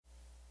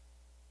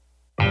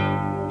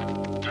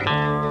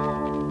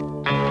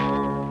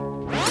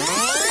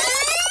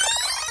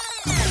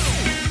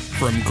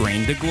From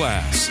grain to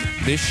glass,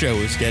 this show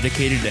is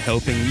dedicated to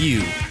helping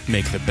you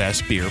make the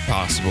best beer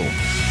possible.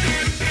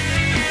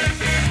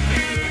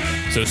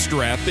 So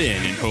strap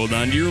in and hold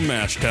on to your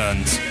mash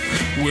tuns.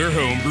 We're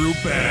Homebrew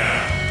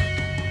Bound.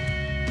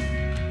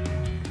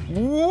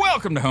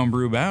 Welcome to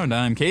Homebrew Bound.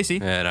 I'm Casey.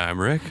 And I'm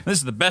Rick. This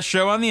is the best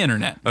show on the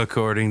internet.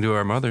 According to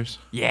our mothers.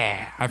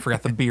 Yeah, I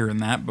forgot the beer in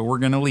that, but we're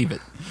going to leave it.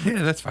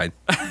 Yeah, that's fine.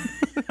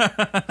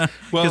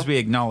 Because we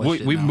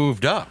acknowledge we've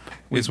moved up,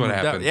 is what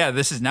happened. Yeah,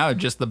 this is now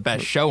just the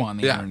best show on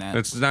the internet.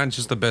 It's not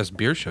just the best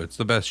beer show, it's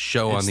the best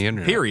show on the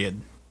internet.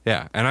 Period.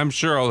 Yeah, and I'm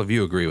sure all of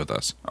you agree with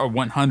us. Oh,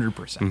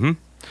 100%.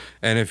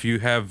 And if you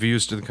have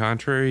views to the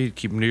contrary,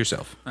 keep them to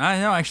yourself. I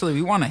know, actually,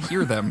 we want to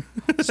hear them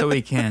so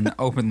we can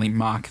openly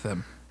mock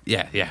them.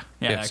 Yeah.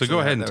 So actually, go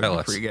ahead and that tell would be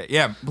us. pretty good.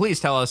 Yeah, please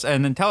tell us,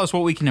 and then tell us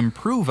what we can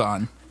improve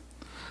on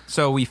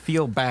so we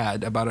feel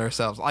bad about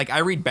ourselves. Like, I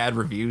read bad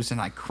reviews and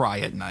I cry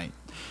at night.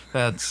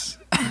 That's...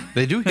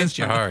 They do hit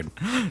you hard.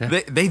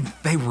 Yeah.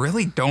 They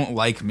really don't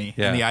like me.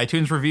 Yeah. In the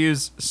iTunes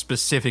reviews,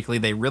 specifically,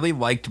 they really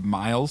liked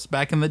Miles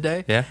back in the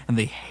day. Yeah. And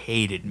they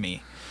hated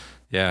me.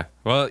 Yeah.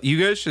 Well,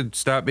 you guys should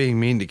stop being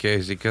mean to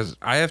Casey because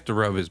I have to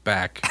rub his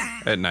back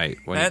at night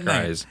when he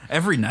cries.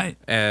 Every night.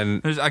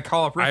 And I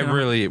call up Rick I and I'm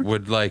really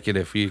would like it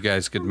if you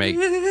guys could make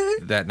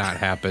that not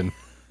happen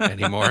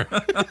anymore.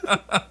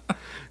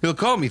 He'll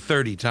call me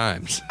 30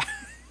 times.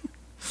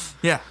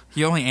 Yeah,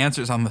 he only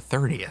answers on the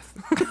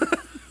 30th.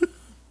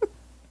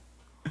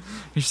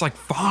 He's just like,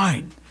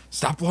 fine,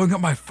 stop blowing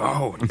up my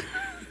phone.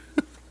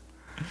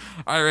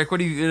 All right, Rick, what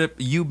have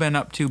you been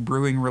up to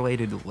brewing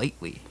related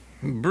lately?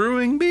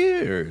 Brewing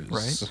beers.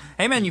 Right.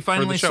 Hey, man, you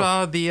finally show.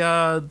 saw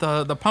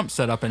the pump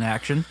setup in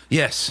action.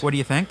 Yes. What do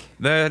you think?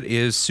 That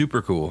is super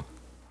cool.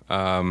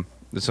 So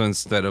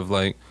instead of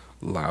like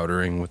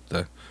loudering with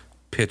the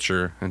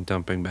pitcher and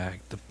dumping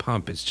back, the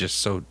pump is just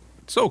so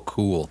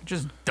cool. It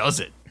just does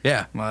it.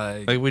 Yeah.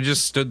 Like we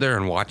just stood there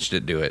and watched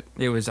it do it.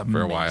 it was amazing.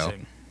 For a while.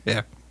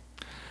 Yeah.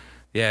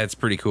 Yeah, it's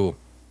pretty cool.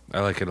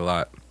 I like it a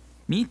lot.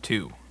 Me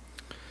too.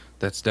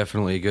 That's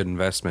definitely a good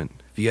investment.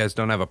 If you guys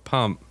don't have a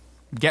pump,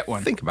 Get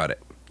one. think about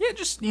it. Yeah,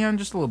 just a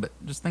little bit.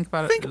 Just think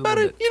about it. Think about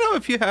it. You know,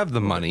 if you have the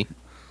money,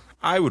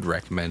 I would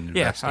recommend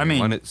investing I mean,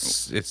 in one. It's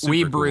super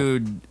we cool.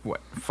 brewed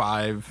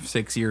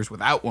 5-6 years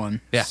without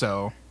one. Yeah.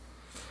 So.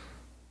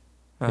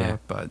 Yeah.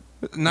 But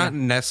Not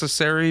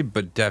necessary,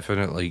 but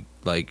definitely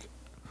like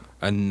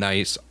a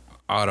nice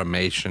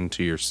automation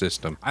to your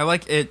system. I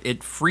like it.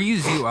 It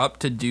frees you up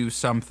to do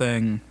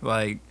something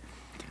like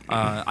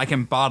I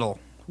can bottle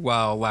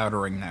while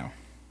loudering now.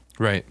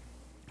 Right.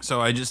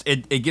 So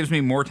it gives me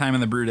more time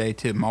in the brew day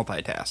to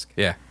multitask.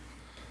 Yeah.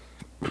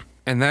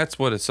 And that's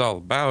what it's all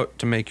about,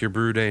 to make your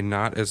brew day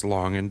not as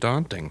long and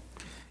daunting.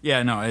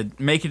 Yeah, no,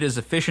 make it as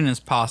efficient as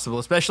possible,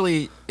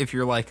 especially if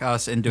you're like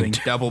us and doing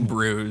double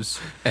brews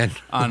And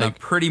on like a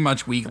pretty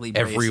much weekly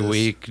basis. every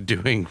week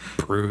doing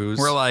brews.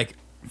 We're like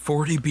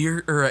 80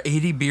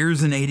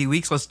 beers in 80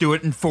 weeks. Let's do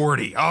it in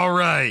 40. All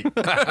right.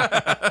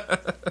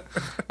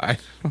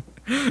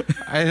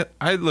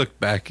 I look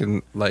back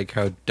and like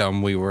how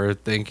dumb we were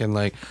thinking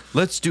like,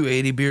 let's do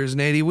 80 beers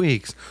in 80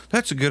 weeks.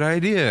 That's a good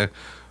idea.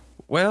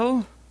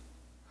 Well,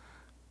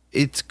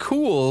 it's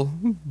cool,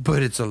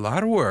 but it's a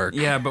lot of work.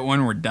 Yeah, but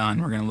when we're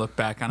done, we're gonna look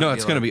back on it. No, and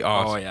it's be gonna like, be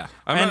awesome. Oh yeah,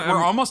 I'm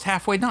we're almost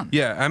halfway done.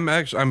 Yeah, I'm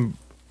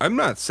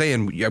not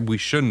saying we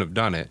shouldn't have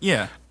done it.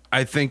 Yeah.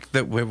 I think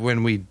that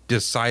when we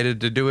decided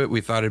to do it, we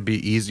thought it'd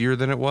be easier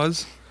than it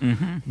was.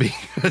 Mm-hmm.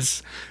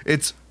 Because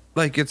it's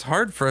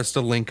hard for us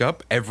to link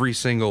up every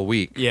single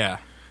week. Yeah.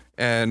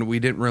 And we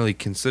didn't really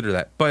consider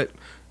that. But,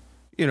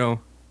 you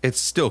know, it's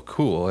still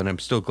cool, and I'm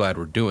still glad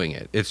we're doing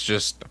it. It's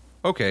just,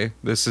 okay,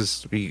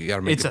 you got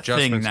to make It's a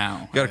adjustments. thing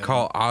now. You got to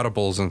call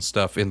audibles and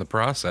stuff in the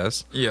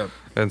process. Yep.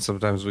 And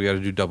sometimes we got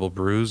to do double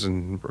brews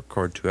and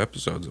record 2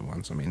 episodes at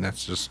once. I mean,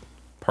 that's just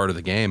part of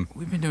the game.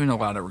 We've been doing a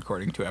lot of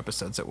recording 2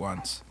 episodes at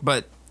once,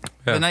 but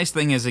Yeah. the nice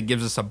thing is it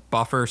gives us a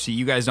buffer so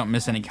you guys don't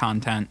miss any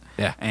content.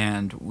 Yeah.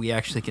 And we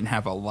actually can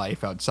have a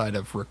life outside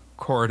of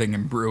recording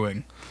and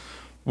brewing.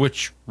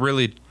 Which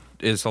really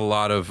is a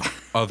lot of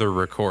other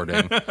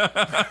recording.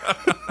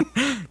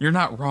 You're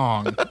not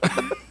wrong.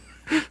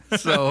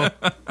 So,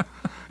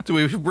 do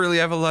we really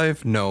have a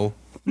life? No.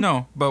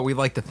 No, but we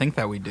like to think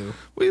that we do.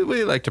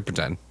 We like to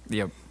pretend.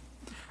 Yep.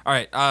 All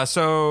right.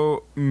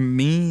 So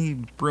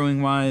me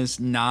brewing wise,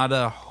 not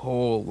a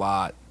whole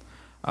lot.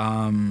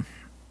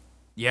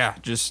 Yeah,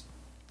 just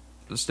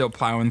still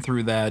plowing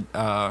through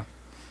that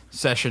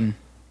session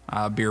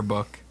beer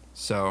book.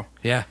 So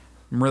Yeah.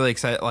 I'm really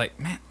excited. Like,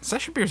 man,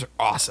 session beers are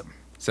awesome.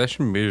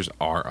 Session beers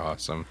are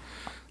awesome.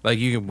 Like,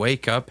 you can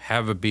wake up,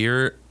 have a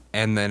beer,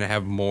 and then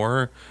have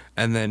more,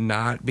 and then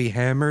not be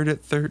hammered at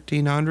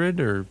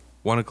 1300 or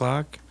 1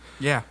 o'clock.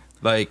 Yeah.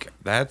 Like,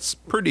 that's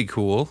pretty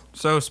cool.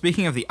 So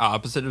speaking of the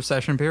opposite of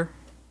session beer,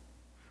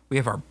 we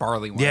have our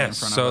barley wine in Yes.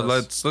 front So of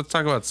us. let's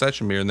talk about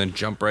session beer and then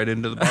jump right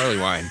into the barley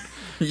wine.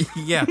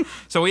 Yeah.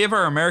 So we have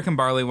our American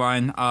barley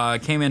wine.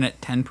 Came in at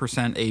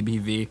 10%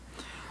 ABV.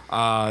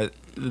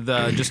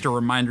 Just a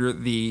reminder,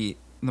 the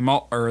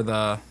malt or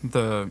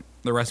the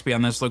recipe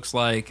on this looks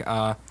like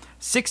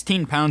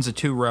 16 pounds of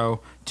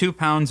 2-row, 2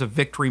 pounds of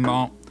Victory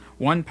Malt,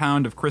 1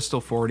 pound of Crystal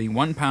 40,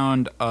 1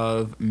 pound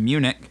of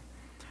Munich,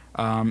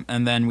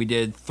 and then we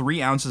did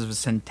 3 ounces of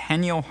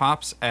Centennial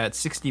hops at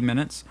 60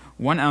 minutes,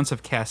 1 ounce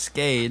of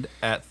Cascade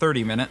at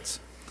 30 minutes,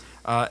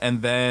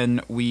 and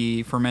then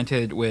we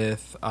fermented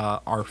with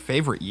our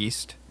favorite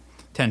yeast,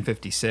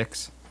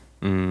 1056.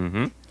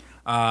 Mm-hmm.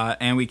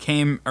 And we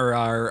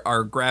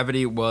our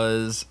gravity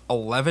was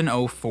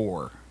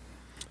 1104.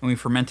 And we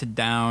fermented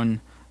down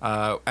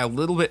a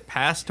little bit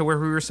past to where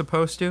we were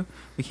supposed to.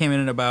 We came in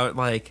at about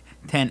like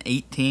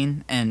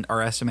 1018, and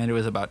our estimated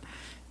was about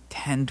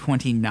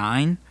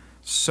 1029.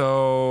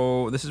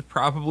 So this is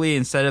probably,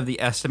 instead of the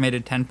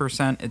estimated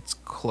 10%, it's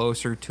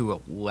closer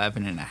to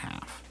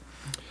 11.5.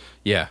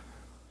 Yeah,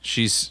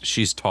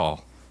 she's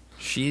tall.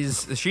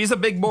 She's a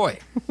big boy.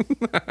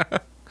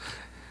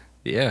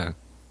 Yeah.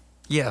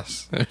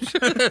 Yes. Don't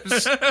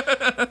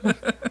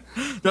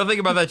think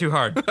about that too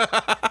hard.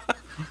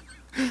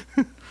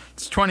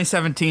 It's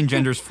 2017.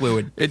 Gender's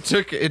fluid. It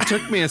took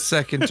me a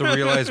second to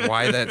realize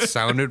why that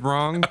sounded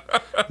wrong,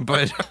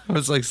 but I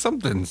was like,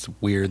 something's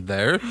weird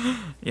there.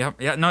 Yep.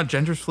 Yeah. No,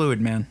 gender's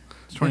fluid, man.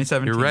 It's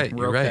 2017. You're right.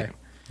 We're You're okay. right.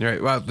 You're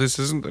right. Well, this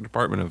isn't the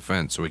Department of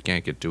Defense, so we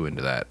can't get too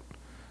into that.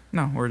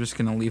 No, we're just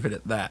gonna leave it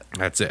at that.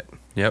 That's it.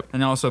 Yep.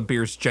 And also,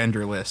 beer's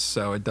genderless,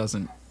 so it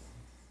doesn't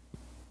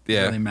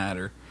Yeah. really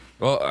matter.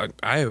 Well,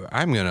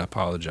 I'm gonna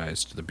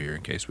apologize to the beer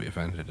in case we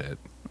offended it.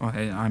 Well,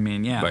 I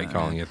mean, yeah. By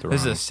calling it the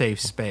This is wrong- a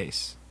safe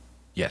space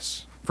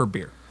Yes. for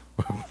beer.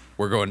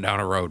 We're going down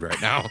a road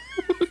right now.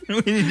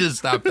 We need to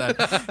stop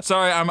that.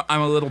 Sorry, I'm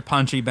a little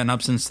punchy. Been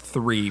up since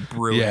 3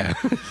 brewing. Yeah.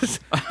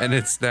 And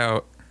it's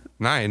now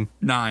 9.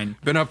 9.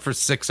 Been up for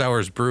 6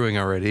 hours brewing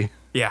already.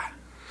 Yeah.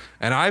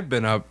 And I've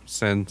been up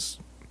since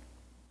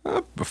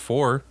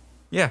before.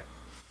 Yeah.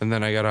 And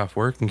then I got off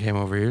work and came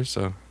over here,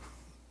 so.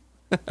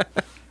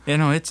 You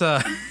know,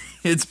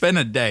 it's been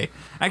a day.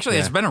 Actually,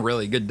 it's Yeah. been a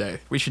really good day.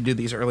 We should do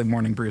these early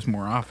morning brews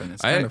more often.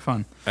 It's kind of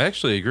fun. I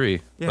actually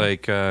agree. Yeah.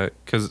 Like,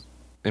 because,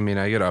 I mean,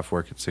 I get off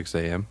work at 6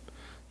 a.m.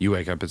 You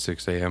wake up at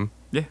 6 a.m.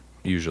 Yeah.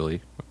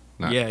 Usually.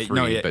 Not Yeah. 3,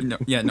 No. Yeah. but No.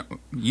 Yeah. No.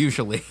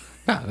 Usually.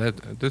 yeah,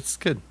 that's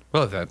good.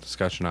 We'll have that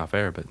discussion off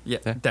air, but Yeah,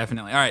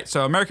 definitely. All right,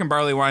 so American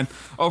Barley Wine,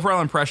 overall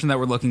impression that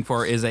we're looking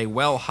for is a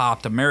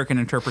well-hopped American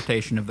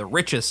interpretation of the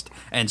richest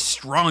and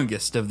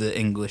strongest of the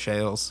English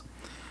ales.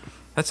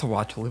 That's a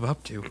lot to live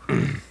up to.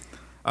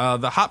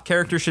 The hop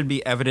character should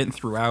be evident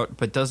throughout,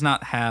 but does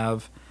not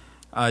have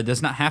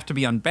to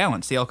be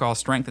unbalanced. The alcohol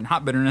strength and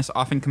hop bitterness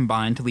often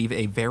combine to leave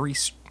a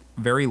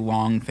very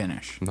long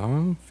finish.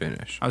 long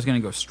finish. I was going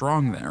to go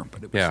strong there,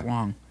 but it was Yeah.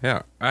 long.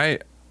 Yeah, I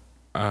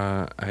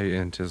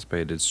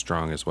anticipated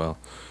strong as well.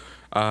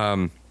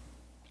 I'm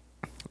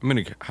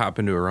gonna hop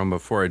into aroma.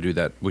 Before I do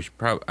that,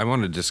 I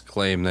want to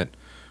disclaim that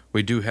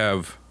we do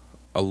have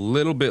a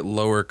little bit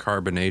lower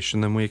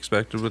carbonation than we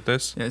expected with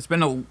this. Yeah, it's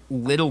been a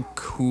little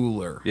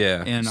cooler.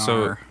 Yeah, In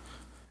so- our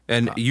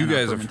And you in our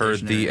guys have heard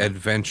fermentation the area.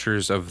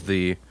 adventures of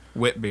the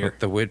wit beer.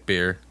 wit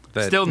beer.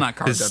 That Still not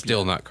carved is up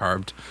still not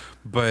carved,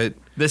 but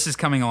This is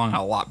coming along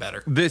a lot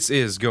better. this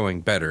is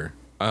going better.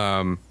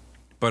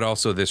 But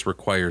also this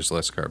requires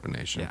less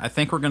carbonation. Yeah, I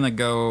think we're gonna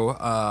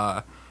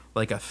go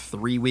like a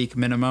 3-week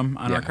minimum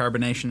on our Yeah.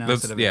 carbonation now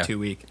That's- instead of a yeah,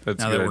 2-week. that's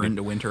Now a that good we're idea.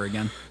 into winter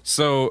again.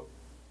 So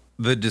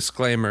the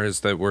disclaimer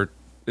is that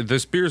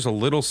this beer's a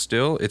little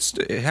still.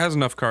 It has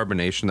enough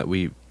carbonation that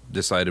we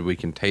decided we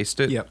can taste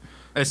it. Yep.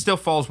 It still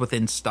falls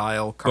within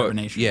style But,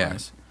 carbonation yeah.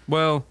 wise.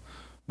 Well,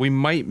 we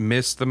might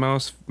miss the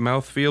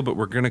mouthfeel, but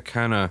we're gonna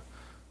kind of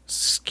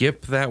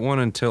skip that one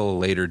until a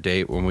later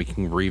date when we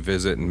can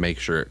revisit and make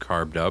sure it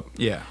carved up.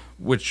 Yeah.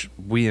 Which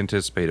we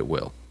anticipate it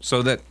will.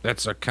 So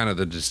that's a kind of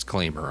the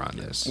disclaimer on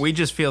this. We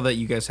just feel that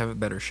you guys have a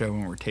better show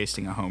when we're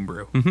tasting a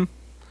homebrew.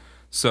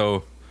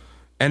 So,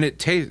 and it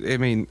tastes. I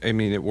mean,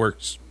 it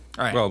works.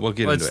 All right. Well, we'll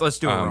get into it. Let's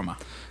do aroma.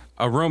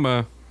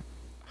 Aroma,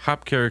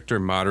 hop character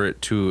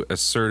moderate to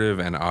assertive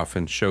and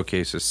often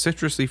showcases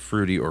citrusy,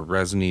 fruity, or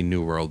resiny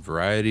New World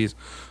varieties,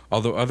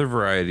 although other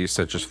varieties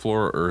such as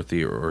floral,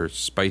 earthy, or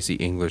spicy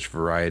English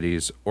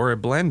varieties, or a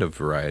blend of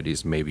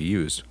varieties may be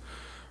used.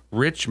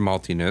 Rich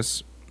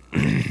maltiness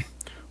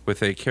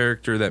with a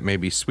character that may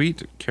be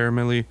sweet,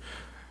 caramelly,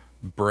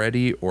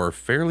 bready, or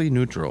fairly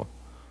neutral.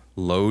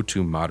 Low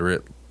to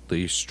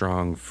moderately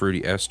strong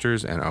fruity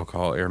esters and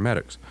alcohol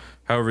aromatics.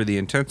 However, the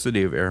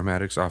intensity of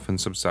aromatics often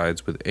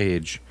subsides with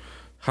age.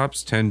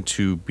 Hops tend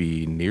to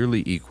be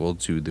nearly equal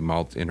to the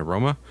malt in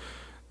aroma.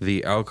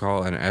 The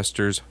alcohol and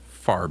esters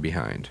far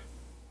behind.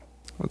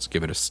 Let's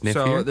give it a sniff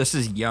So here. this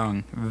is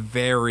young,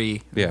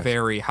 very, Yes.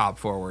 very hop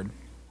forward.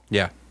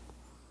 Yeah.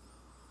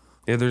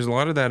 Yeah, there's a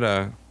lot of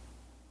that.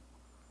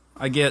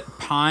 I get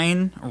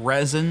pine,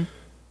 resin.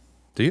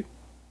 Do you?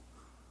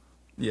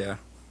 Yeah.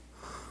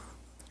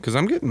 Because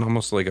I'm getting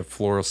almost like a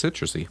floral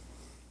citrusy.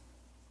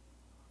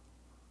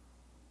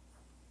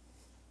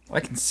 I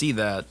can see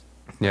that.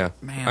 Yeah.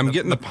 Man, I'm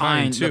getting the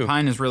pine too. The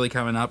pine is really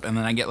coming up, and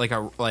then I get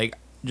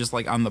just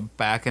on the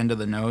back end of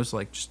the nose,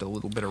 like just a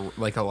little bit of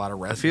like a lot of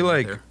resin. I feel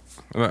right like,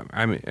 there.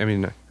 I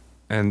mean,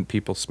 and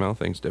people smell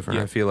things different.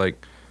 Yeah. I feel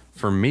like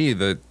for me,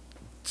 the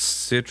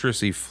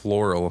citrusy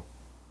floral,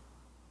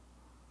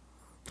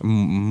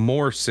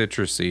 more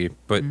citrusy,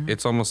 but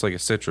it's almost like a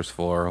citrus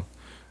floral,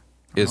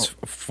 is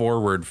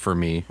forward for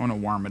me. I want to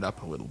warm it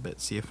up a little bit,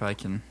 see if I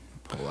can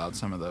pull out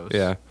some of those.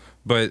 Yeah,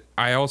 but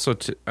I also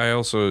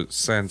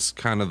sense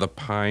kind of the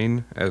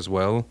pine as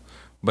well,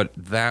 but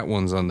that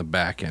one's on the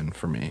back end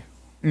for me.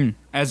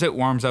 As it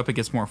warms up, it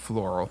gets more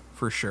floral,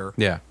 for sure.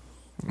 Yeah.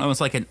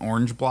 Almost like an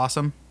orange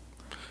blossom.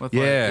 With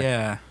Yeah.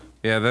 yeah.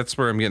 Yeah, that's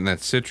where I'm getting that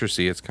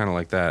citrusy. It's kind of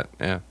like that.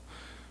 Yeah.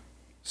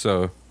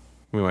 So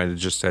we might have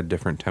just had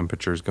different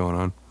temperatures going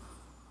on.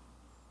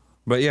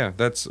 But yeah,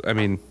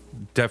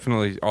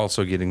 definitely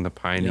also getting the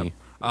piney.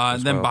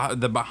 as Then well.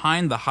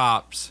 behind the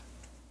hops,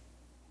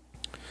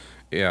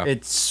 Yeah.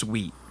 it's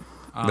sweet.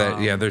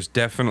 There's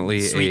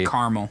definitely Sweet a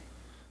caramel.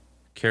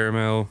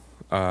 caramel,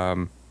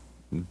 a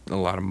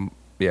lot of,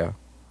 yeah.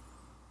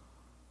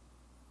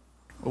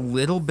 A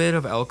little bit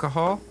of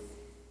alcohol.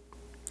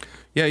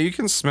 Yeah, you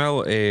can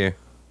smell a,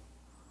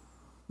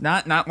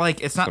 Not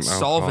like it's not Some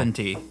alcohol.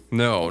 solventy,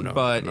 no,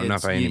 but no, it's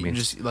not by any you means.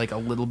 just like a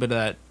little bit of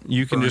that.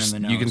 You can burn just,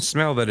 in the you can nose.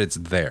 smell that it's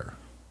there.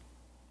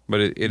 But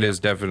it is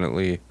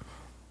definitely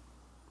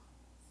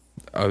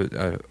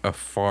a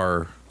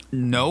far,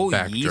 no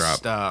backdrop.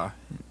 yeast.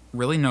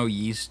 Really no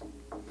yeast.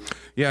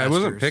 yeah, I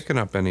wasn't Esters. picking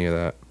up any of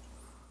that.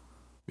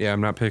 Yeah,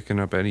 I'm not picking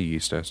up any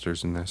yeast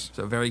esters in this.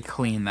 So very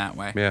clean that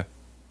way. Yeah.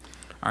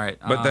 All right.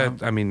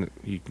 But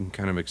you can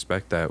kind of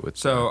expect that with.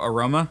 So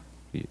aroma,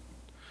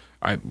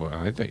 I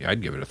think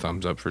I'd give it a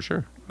thumbs up for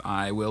sure.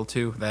 I will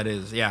too. That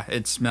is, yeah,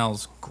 it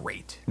smells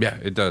great. Yeah,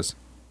 it does.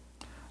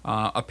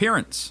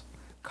 Appearance.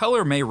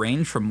 Color may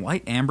range from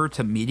light amber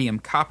to medium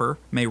copper,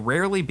 may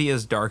rarely be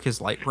as dark as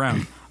light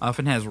brown,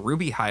 often has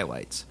ruby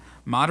highlights.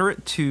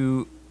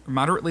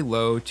 Moderately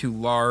low to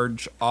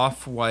large,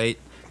 off-white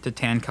to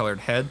tan-colored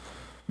head.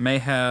 May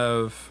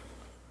have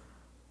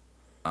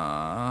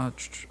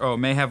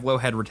low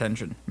head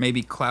retention. May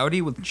be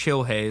cloudy with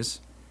chill haze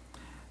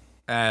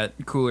at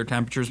cooler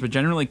temperatures, but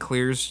generally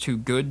clears to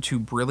good to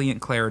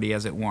brilliant clarity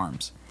as it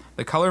warms.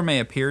 The color may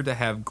appear to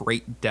have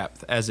great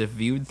depth, as if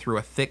viewed through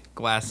a thick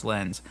glass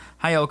lens.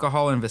 High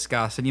alcohol and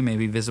viscosity may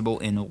be visible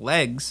in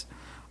legs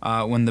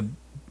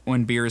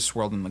when beer is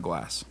swirled in the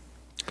glass.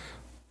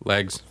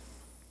 Legs,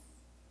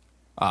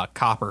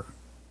 Copper.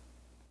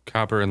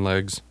 copper and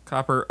legs.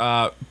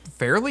 Copper,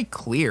 fairly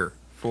clear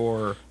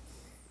for...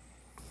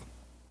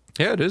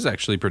 Yeah, it is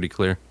actually pretty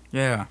clear.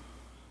 Yeah.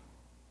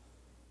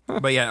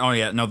 But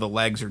yeah, no, the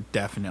legs are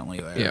definitely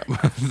there. Yeah,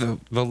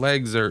 the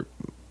legs are,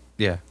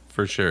 yeah,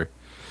 for sure.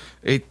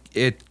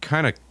 It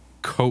kind of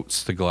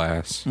coats the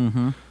glass,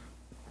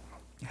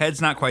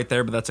 Head's not quite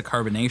there, but that's a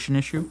carbonation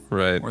issue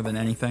right? more than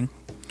anything.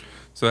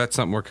 So that's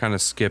something we're kind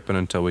of skipping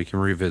until we can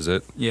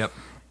revisit. Yep.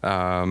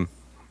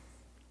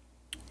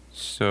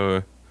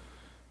 So,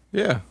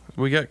 yeah,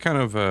 we got kind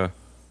of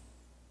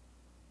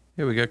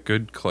we got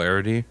good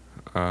clarity.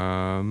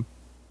 Yeah,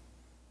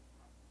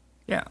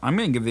 I'm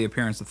going to give the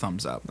appearance a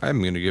thumbs up.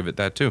 I'm going to give it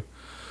that too.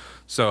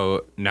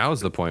 So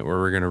now's the point where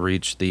we're going to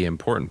reach the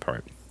important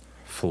part.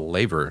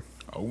 Flavor.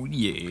 Oh,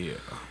 yeah.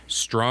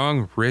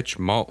 Strong, rich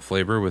malt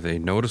flavor with a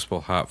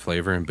noticeable hop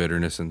flavor and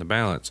bitterness in the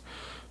balance.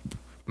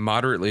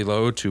 Moderately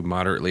low to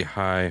moderately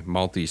high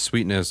malty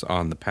sweetness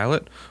on the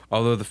palate,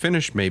 although the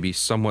finish may be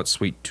somewhat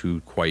sweet to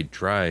quite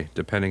dry,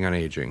 depending on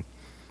aging.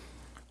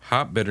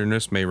 Hop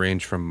bitterness may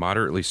range from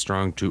moderately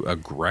strong to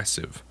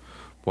aggressive.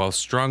 While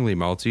strongly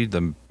malty,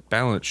 the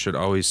balance should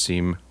always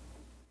seem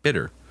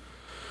bitter.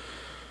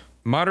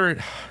 Moderate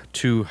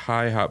to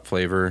high hop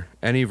flavor,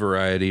 any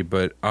variety,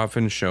 but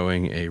often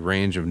showing a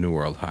range of New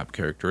World hop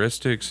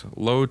characteristics,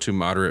 low to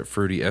moderate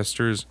fruity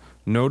esters,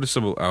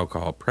 noticeable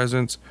alcohol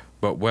presence,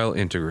 but well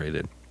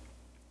integrated.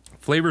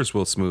 Flavors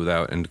will smooth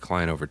out and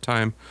decline over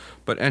time,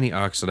 but any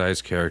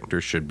oxidized character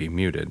should be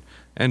muted,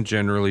 and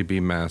generally be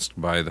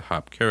masked by the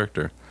hop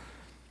character.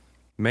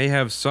 May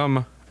have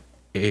some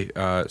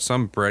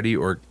bready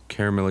or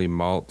caramelly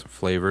malt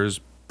flavors,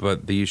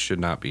 but these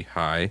should not be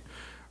high.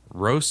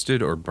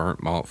 Roasted or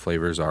burnt malt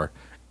flavors are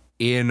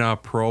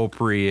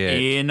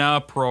inappropriate.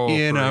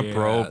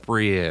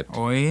 Inappropriate.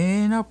 Oh,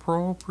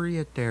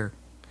 inappropriate there.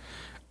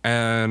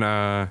 And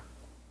I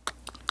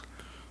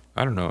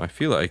don't know. I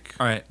feel like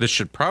All right. this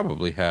should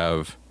probably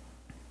have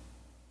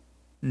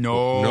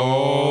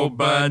No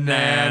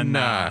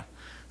banana.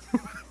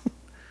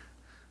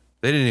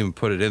 They didn't even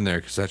put it in there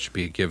because that should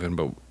be a given,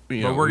 but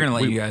But we're going to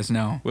let you guys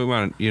know. We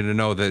want you to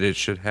know that it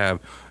should have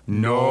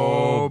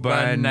No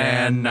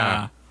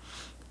banana.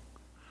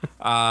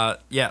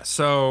 Yeah,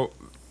 so...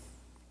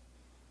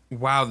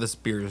 Wow, this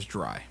beer is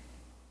dry.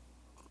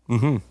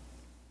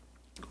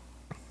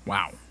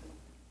 Wow.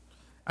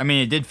 I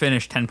mean, it did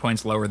finish 10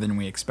 points lower than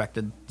we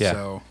expected. Yeah.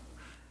 So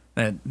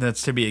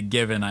that's to be a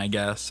given, I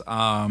guess.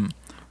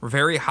 We're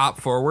very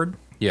hop forward.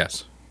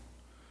 Yes.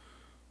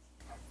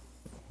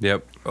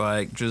 Yep.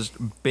 Like, just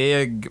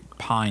big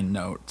pine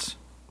notes.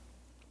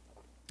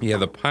 Yeah,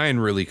 the pine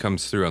really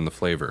comes through on the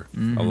flavor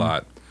a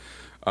lot.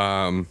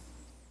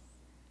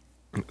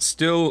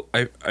 Still,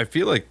 I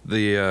feel like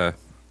the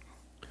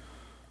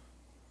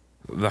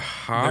the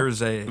hop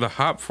There's a- the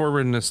hop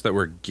forwardness that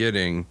we're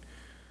getting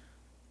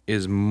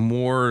is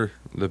more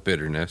the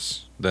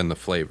bitterness than the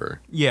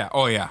flavor. Yeah.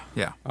 Oh yeah.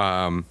 Yeah.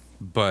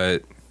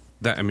 But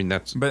that, I mean,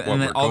 that's But what and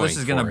we're then all this going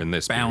is for gonna in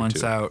this beer,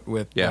 balance too. out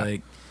with Yeah.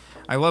 like.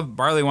 I love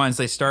barley wines.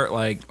 They start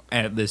like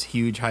at this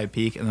huge high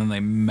peak, and then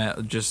they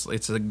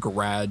it's a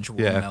gradual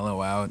Yeah.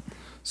 mellow out.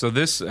 So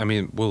this, I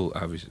mean, we'll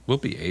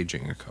be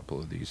aging a couple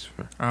of these.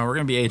 We're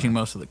gonna be aging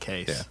most of the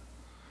case.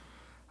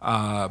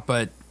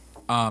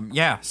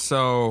 Yeah.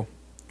 So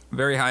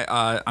very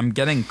high. I'm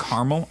getting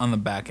caramel on the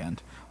back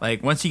end.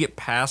 Like once you get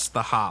past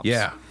the hops,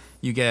 Yeah.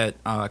 you get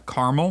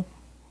caramel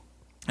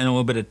and a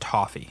little bit of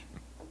toffee.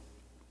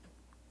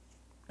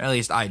 At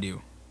least I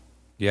do.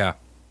 Yeah.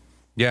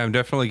 Yeah, I'm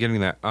definitely getting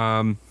that.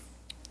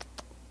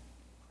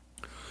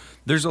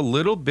 There's a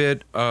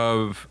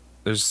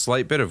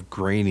slight bit of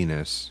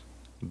graininess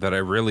that I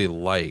really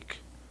like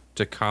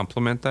to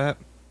complement that.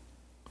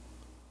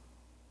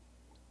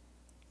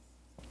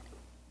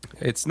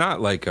 It's not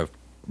like a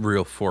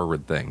real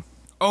forward thing.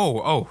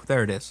 Oh,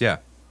 there it is. Yeah.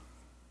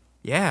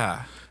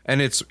 Yeah.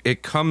 And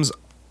it comes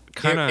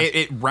kind of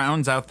It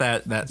rounds out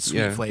that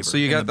sweet flavor. So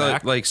you in got the the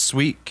back. like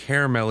sweet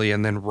caramelly,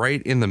 and then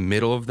right in the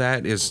middle of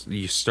that is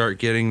you start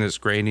getting this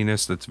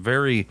graininess that's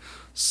very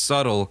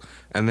subtle,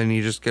 and then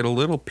you just get a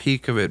little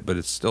peak of it, but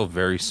it's still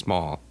very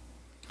small.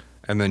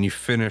 And then you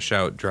finish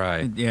out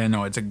dry. Yeah,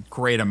 no, it's a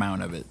great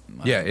amount of it.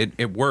 Like, Yeah,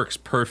 it works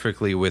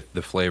perfectly with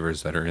the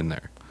flavors that are in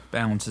there.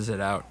 balances it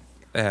out.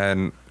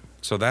 And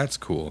so that's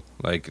cool.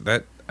 Like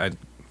that's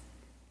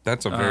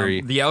a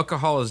very The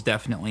alcohol is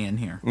definitely in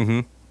here.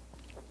 you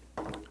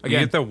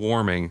Again, get the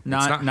warming.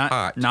 not it's not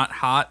hot. not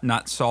hot,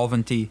 not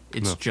solventy.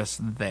 It's No.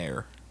 just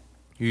there.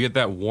 You get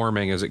that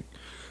warming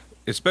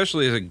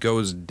especially as it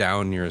goes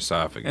down your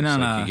esophagus. And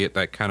on like a- you get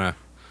that kind of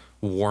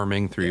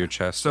warming through your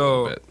chest a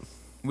So- little bit.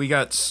 We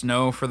got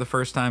snow for the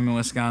first time in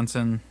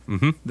Wisconsin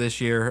this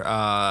year.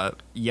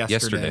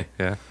 Yesterday.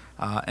 Yeah.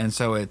 And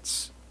so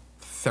it's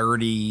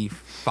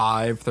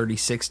 35,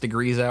 36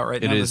 degrees out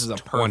right It now. is This is a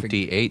perfect.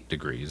 28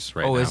 degrees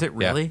right now. Oh, is it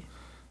Yeah. really?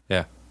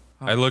 Yeah.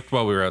 I looked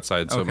while we were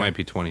outside, so it Okay. might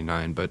be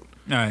 29, but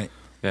All right.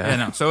 Yeah. Yeah.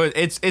 No. So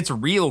it's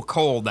real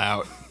cold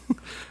out.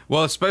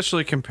 well,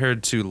 especially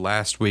compared to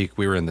last week,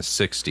 we were in the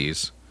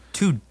 60s.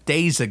 2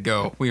 days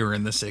ago, we were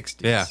in the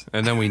 60s. Yeah,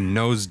 and then we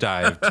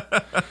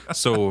nosedived.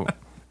 So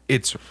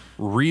it's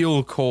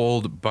real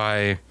cold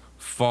by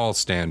fall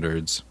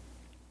standards,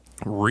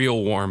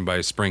 real warm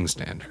by spring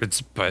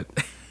standards,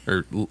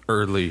 or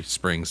early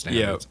spring Yeah.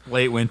 standards.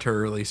 Late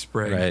winter, early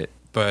spring. Right.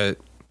 But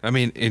I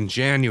mean, in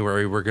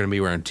January, we're going to be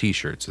wearing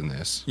t-shirts in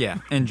this. Yeah.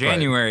 In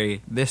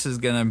January, this is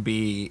going to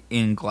be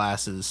in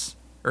glasses.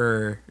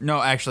 Or,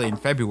 no, actually, in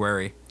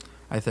February,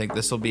 I think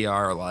this will be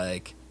our,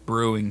 like,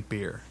 brewing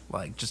beer.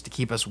 Like, just to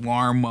keep us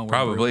warm while we're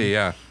Probably, brewing.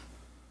 yeah.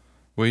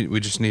 We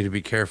just need to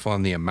be careful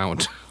on the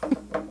amount.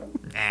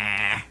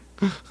 Nah.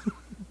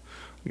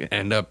 We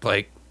end up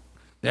like,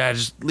 yeah,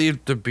 just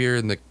leave the beer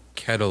in the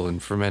kettle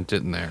and ferment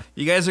it in there.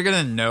 You guys are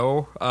going to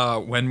know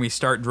when we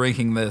start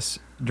drinking this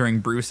during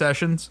brew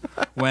sessions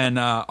when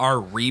our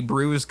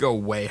rebrews go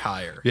way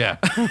higher. Yeah.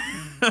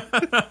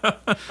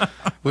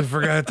 We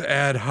forgot to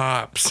add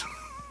hops.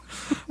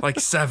 Like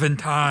 7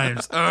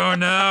 times. Oh,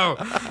 no.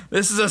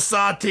 This is a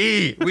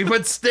saute. We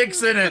put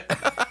sticks in it.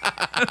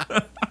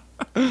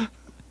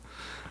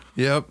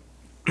 Yep.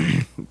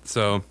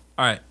 So, All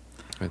right.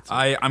 it's,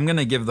 I'm going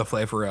to give the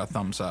flavor a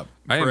thumbs up.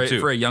 I am too.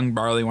 For a young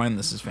barley wine,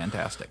 this is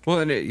fantastic. well,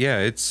 and it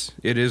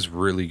is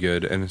really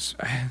good, and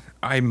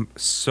I'm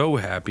so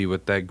happy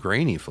with that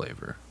grainy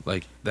flavor.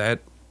 Like that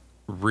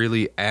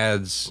really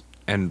adds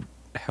and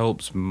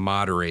helps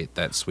moderate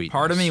that sweetness.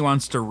 Part of me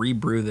wants to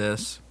rebrew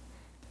this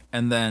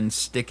and then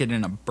stick it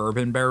in a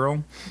bourbon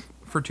barrel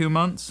for 2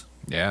 months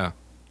yeah,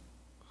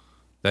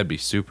 that'd be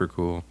super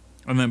cool.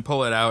 and then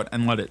pull it out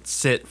and let it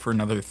sit for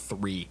another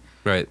 3.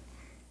 Right.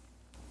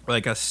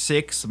 Like a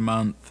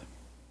 6-month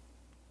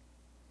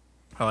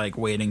like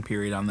waiting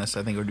period on this,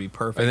 I think it would be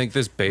perfect. I think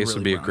this base Really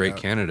would be a round great out.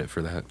 candidate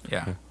for that.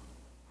 Yeah.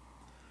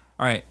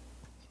 All right.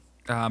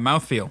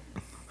 Mouthfeel.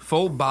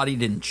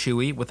 Full-bodied and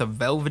chewy with a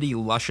velvety,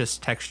 luscious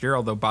texture,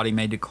 although body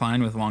may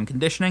decline with long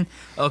conditioning.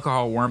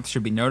 Alcohol warmth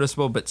should be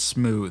noticeable but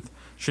smooth.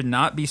 Should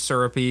not be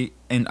syrupy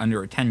and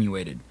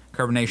under-attenuated.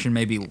 Carbonation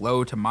may be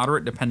low to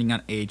moderate depending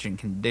on age and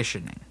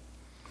conditioning.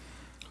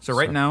 So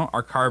right now,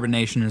 our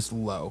carbonation is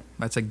low.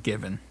 That's a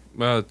given.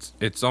 Well,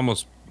 it's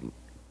almost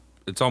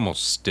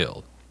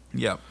still,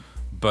 Yep.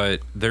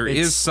 but there is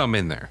It's- some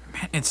in there.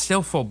 Man, it's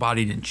still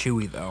full-bodied and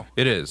chewy, though.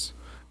 It is,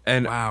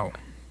 and Wow.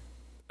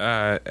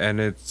 and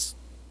it's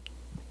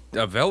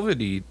a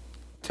velvety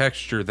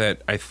texture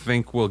that I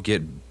think will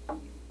get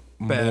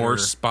Better. more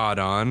spot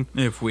on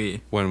If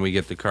we... when we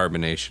get the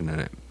carbonation in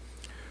it.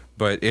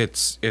 But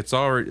it's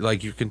already,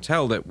 like, you can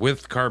tell that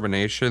with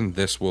carbonation,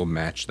 this will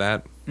match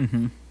that.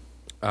 Mm-hmm.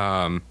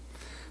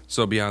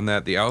 So beyond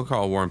that, the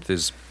alcohol warmth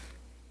is,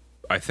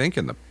 I think,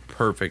 in the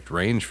perfect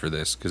range for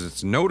this because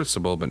it's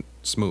noticeable but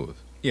smooth,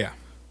 Yeah.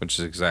 which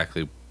is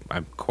exactly,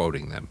 I'm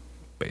quoting them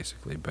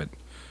basically, but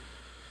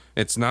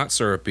it's not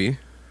syrupy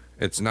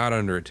It's not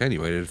under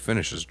attenuated. It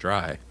finishes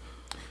dry.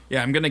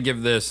 Yeah, I'm going to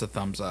give this a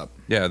thumbs up.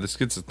 Yeah, this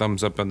gets a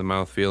thumbs up on the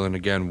mouthfeel, and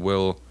again,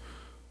 we'll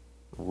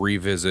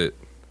revisit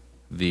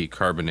the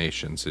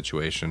carbonation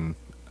situation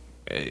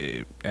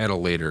at a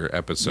later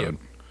episode. Yep.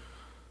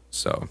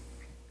 So,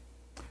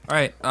 All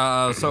right.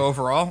 So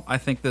overall, I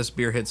think this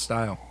beer hits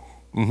style.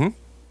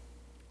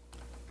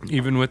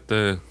 even with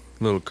the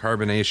little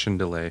carbonation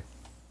delay.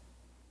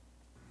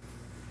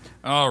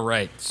 All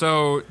right.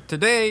 So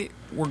today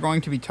we're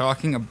going to be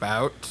talking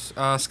about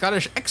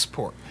Scottish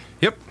export.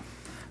 Yep.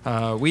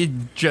 We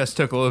just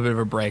took a little bit of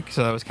a break,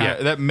 so that was kind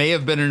of that may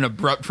have been an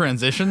abrupt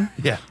transition.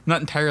 Yeah.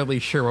 Not entirely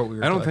sure what we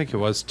were. I don't talking- think it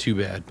was too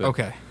bad. But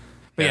Okay.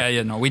 But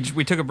yeah, no. We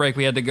took a break.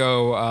 We had to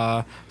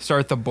go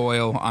start the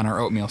boil on our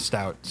oatmeal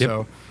stout. Yep.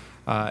 So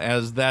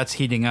as that's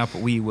heating up,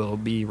 we will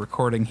be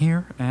recording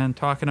here and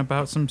talking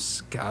about some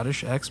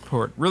Scottish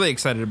export. Really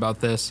excited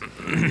about this.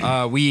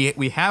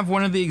 We have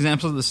one of the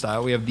examples of the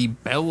style. We have the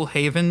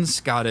Belhaven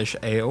Scottish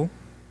Ale.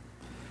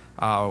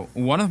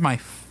 One of my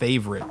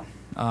favorite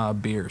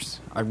beers.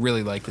 I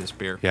really like this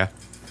beer. Yeah.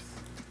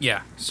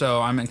 Yeah.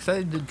 So I'm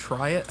excited to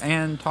try it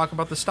and talk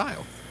about the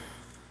style.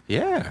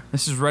 Yeah.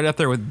 This is right up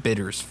there with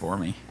bitters for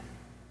me.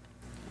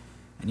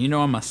 And you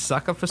know I'm a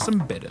sucker for some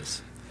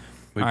bitters.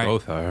 We All right.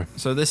 both are.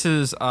 So this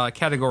is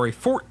category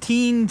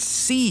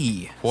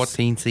 14C.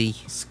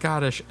 14C.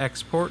 Scottish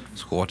export.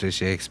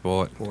 Scottish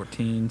export.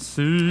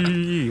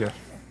 14C.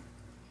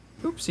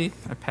 Oopsie,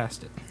 I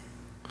passed it.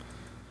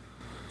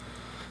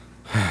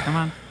 Come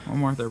on, one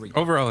more. There we go.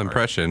 Overall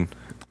impression,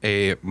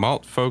 a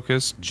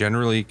malt-focused,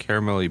 generally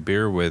caramelly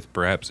beer with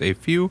perhaps a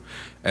few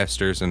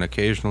esters and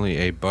occasionally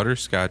a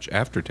butterscotch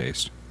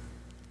aftertaste.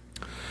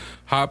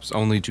 Hops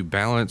only to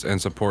balance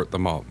and support the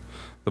malt.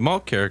 The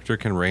malt character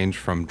can range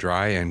from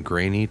dry and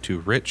grainy to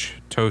rich,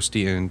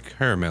 toasty, and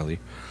caramelly,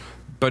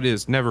 but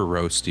is never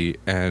roasty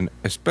and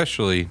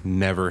especially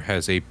never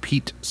has a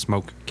peat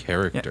smoke Yeah,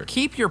 character.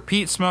 keep your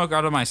peat smoke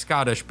out of my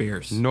Scottish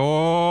beers.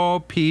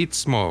 No peat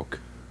smoke.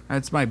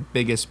 That's my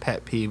biggest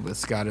pet peeve with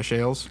Scottish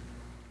ales.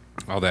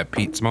 All that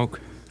peat smoke.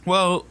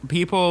 Well,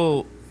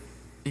 people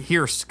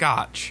hear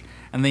Scotch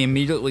and they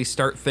immediately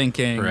start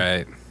thinking,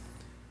 Right.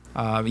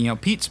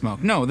 Peat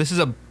smoke. No, this is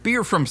a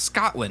beer from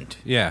Scotland.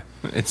 Yeah.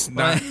 It's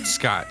not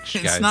Scotch,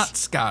 guys. It's not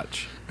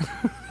Scotch.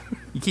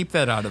 You keep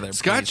that out of there.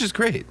 Scotch please. is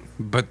great,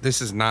 but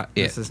this is not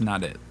it. This is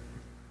not it.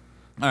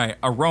 All right,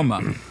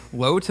 aroma.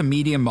 Low to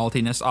medium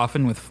maltiness,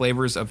 often with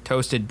flavors of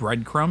toasted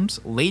breadcrumbs,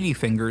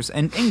 ladyfingers,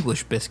 and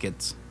English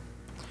biscuits.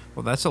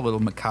 Well, that's a little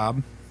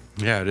macabre.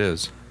 Yeah, it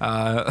is.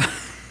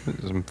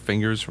 Some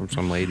fingers from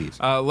some ladies.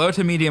 Low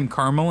to medium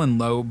caramel and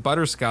low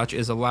butterscotch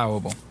is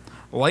allowable.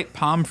 Light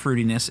palm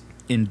fruitiness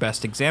in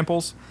best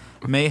examples.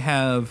 May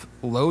have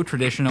low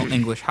traditional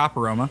English hop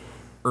aroma,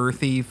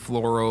 earthy,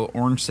 floral,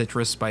 orange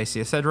citrus,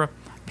 spicy, etc.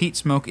 Peat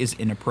smoke is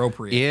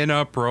inappropriate.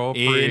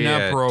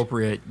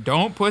 Inappropriate.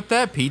 Don't put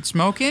that peat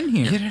smoke in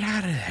here. Get it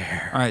out of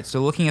there. All right,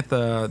 so looking at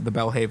the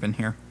Belhaven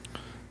here.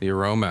 The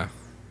aroma.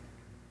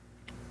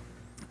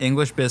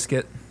 English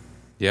biscuit.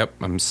 Yep,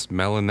 I'm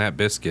smelling that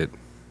biscuit.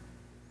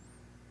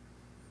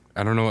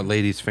 I don't know what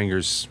ladies'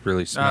 fingers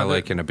really smell the-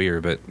 like in a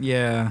beer, but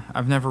Yeah,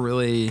 I've never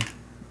really...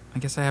 I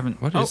guess I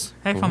haven't... What is-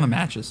 Hey, I found the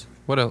matches.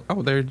 what else?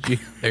 Oh, there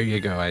you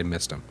go. I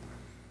missed them.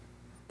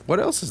 What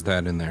else is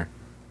that in there?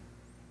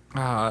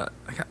 I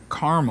got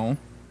caramel.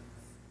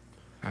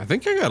 I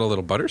think I got a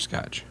little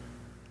butterscotch.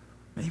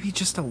 Maybe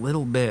just a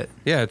little bit.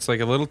 Yeah, it's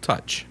like a little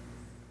touch.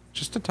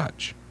 Just a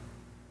touch.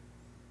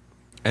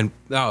 And,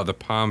 the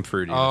palm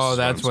fruitiness. Oh, is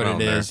that's I'm what it smelling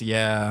there. is.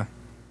 Yeah.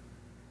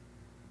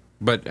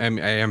 But I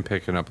am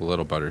picking up a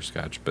little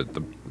butterscotch, but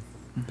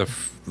the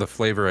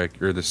flavor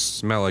or the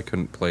smell I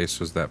couldn't place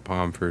was that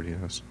palm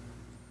fruitiness.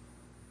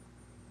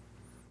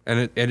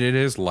 And it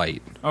is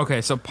light.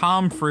 Okay, so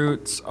palm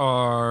fruits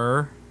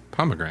are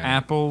Pomegranate.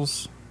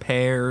 apples,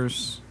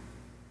 pears.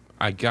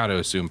 I gotta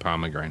assume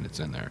pomegranate's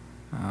in there.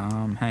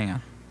 Hang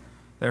on.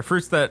 They're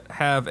fruits that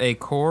have a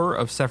core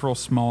of several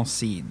small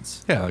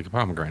seeds. Yeah, like a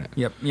pomegranate.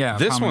 Yep. Yeah.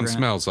 This one pomegranate.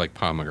 smells like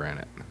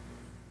pomegranate.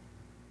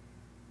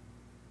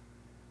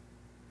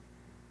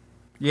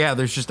 Yeah,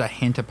 there's just a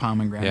hint of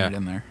pomegranate Yeah.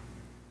 in there.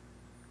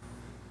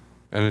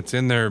 And it's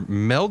in there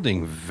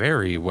melding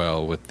very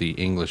well with the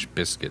English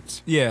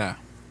biscuits. Yeah.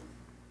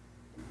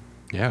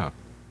 Yeah.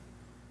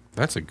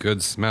 That's a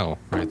good smell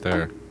right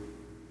there.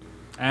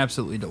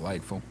 Absolutely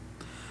delightful.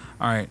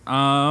 All right.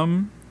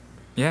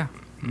 Yeah.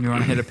 You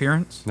want to hit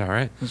appearance? All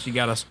right. Since you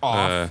got us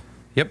off.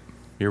 Yep.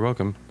 You're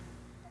welcome.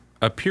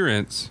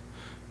 Appearance: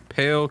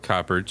 pale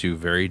copper to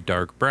very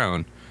dark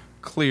brown,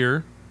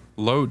 clear,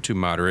 low to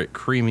moderate,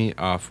 creamy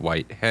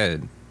off-white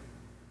head.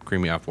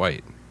 Creamy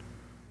off-white.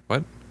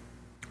 What?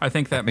 I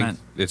think that I think meant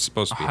it's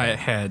supposed to be.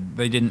 head.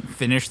 They didn't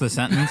finish the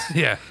sentence.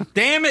 Yeah.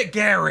 Damn it,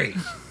 Gary!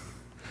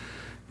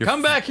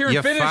 Come back here and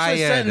you're finish fired.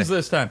 this sentence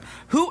this time.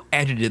 Who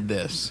edited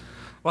this?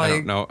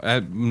 I don't know.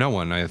 No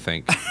one, I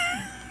think.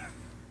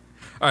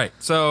 All right,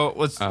 so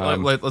let's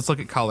look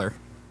at color.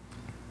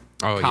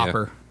 Oh,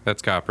 Copper. Yeah.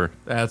 That's copper.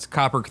 That's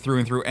copper through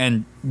and through,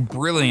 and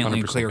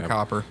brilliantly 100% clear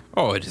copper.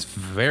 Oh, it is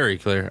very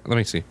clear. Let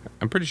me see.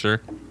 I'm pretty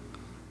sure.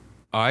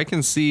 I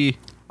can see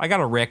I got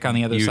a Rick on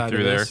the other You side of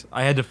through this.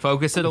 I had to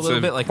focus it a it's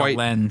little bit like quite, a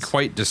lens.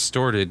 quite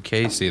distorted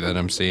Casey that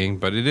I'm seeing,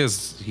 but it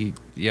is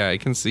I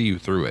can see you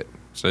through it,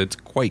 so it's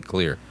quite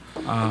clear.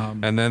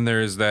 And then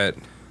there's that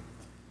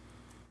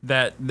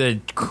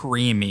The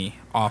creamy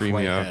off-white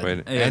creamy head.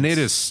 off-white, and it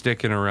is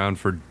sticking around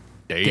for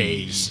days.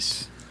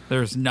 days.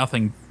 There's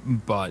nothing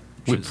but.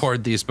 We just-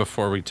 poured these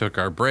before we took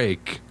our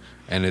break,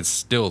 and it's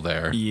still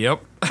there.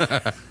 Yep.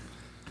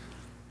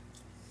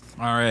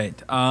 All right.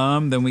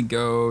 Then we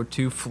go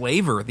to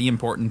flavor, the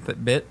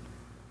important bit.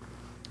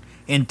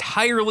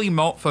 Entirely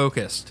malt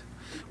focused,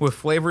 with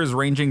flavors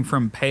ranging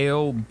from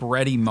pale,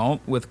 bready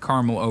malt with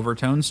caramel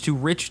overtones to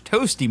rich,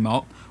 toasty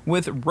malt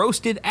with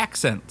roasted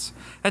accents.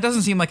 That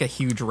doesn't seem like a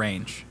huge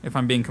range, if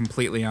I'm being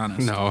completely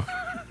honest. No.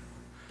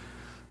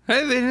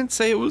 Hey, they didn't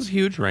say it was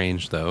huge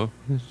range though,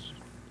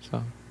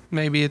 so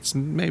maybe it's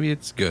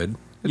good.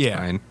 It's Yeah.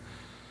 fine.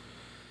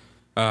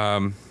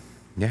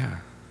 Yeah.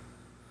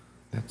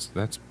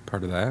 That's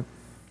part of that.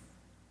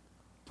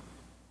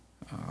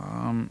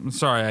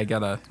 Sorry, I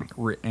gotta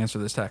answer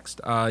this text.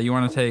 You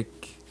want to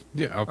take?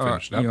 Yeah, I'll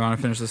finish it up. You want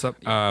to finish this up?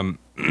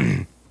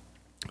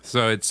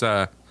 So it's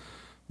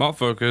malt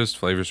focused,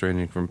 flavors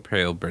ranging from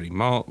pale bready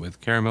malt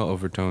with caramel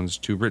overtones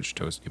to rich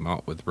toasty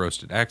malt with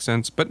roasted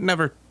accents, but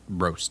never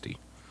roasty.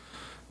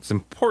 It's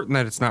important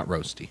that it's not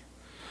roasty,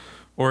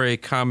 or a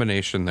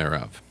combination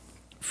thereof.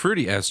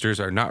 Fruity esters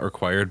are not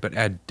required, but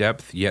add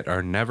depth yet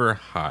are never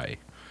high.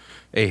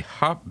 A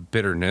hop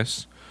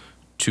bitterness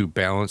to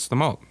balance the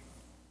malt.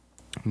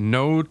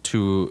 No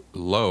to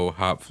low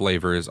hop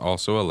flavor is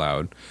also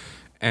allowed,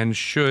 and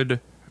should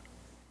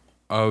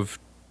of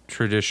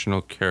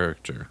traditional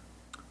character.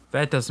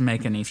 That doesn't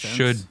make any sense.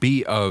 Should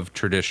be of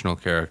traditional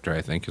character,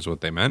 I think is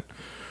what they meant.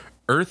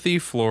 Earthy,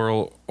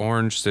 floral,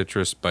 orange,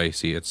 citrus,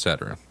 spicy,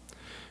 etc.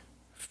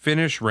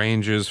 Finish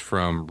ranges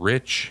from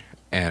rich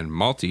and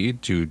malty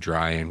to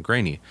dry and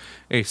grainy.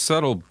 A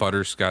subtle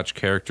butterscotch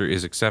character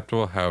is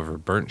acceptable, however,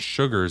 burnt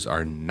sugars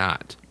are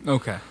not.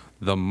 Okay.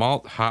 The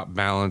malt hop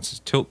balance is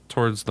tilt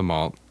towards the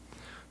malt.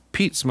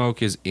 Peat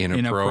smoke is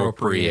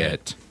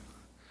inappropriate.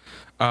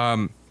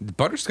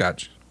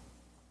 Butterscotch.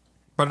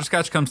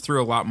 Butterscotch comes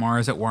through a lot more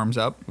as it warms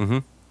up. Mm-hmm.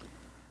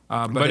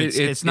 But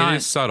it's not. It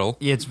is subtle.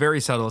 Yeah, it's very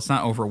subtle. It's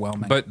not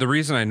overwhelming. But the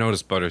reason I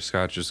noticed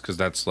butterscotch is because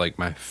that's like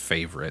my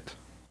favorite.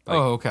 Like,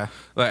 oh, okay.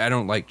 Like I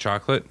don't like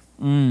chocolate.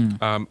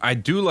 I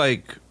do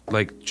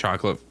like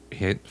chocolate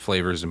hit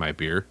flavors in my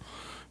beer,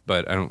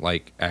 but I don't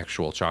like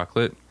actual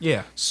chocolate.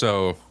 Yeah.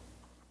 So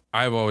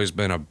I've always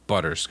been a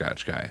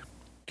butterscotch guy.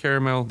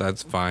 Caramel,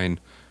 that's fine.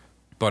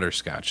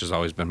 Butterscotch has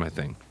always been my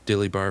thing.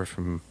 Dilly Bar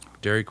from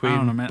Dairy Queen. I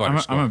don't know, man.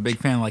 Butterscotch. I'm a big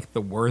fan of like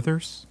the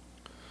Werther's.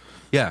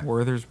 Yeah.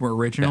 Werther's were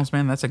originals,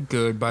 man. That's a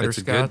good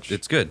butterscotch.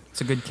 It's good.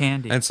 It's a good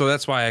candy. And so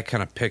that's why I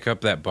kind of pick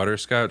up that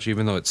butterscotch,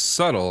 even though it's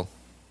subtle.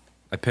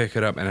 I pick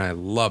it up and I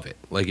love it.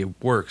 Like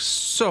it works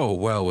so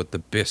well with the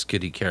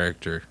biscuity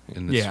character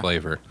in this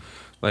flavor.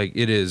 Like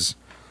it is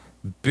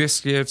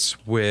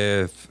biscuits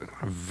with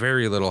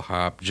very little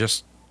hop,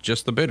 just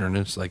the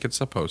bitterness, like it's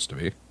supposed to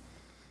be.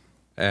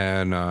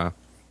 And I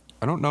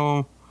don't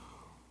know.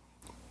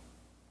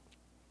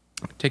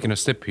 Taking a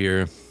sip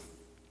here.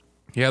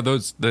 Yeah,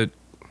 the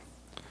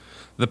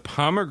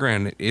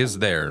pomegranate is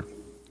there,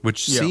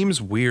 which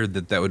seems weird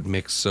that would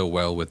mix so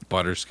well with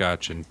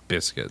butterscotch and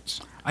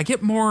biscuits. I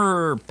get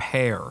more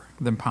pear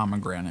than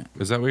pomegranate.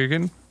 Is that what you're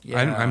getting? Yeah.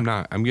 I'm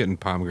not. I'm getting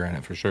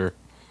pomegranate for sure.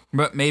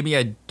 But maybe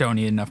I don't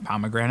eat enough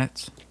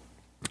pomegranates.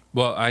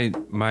 Well, I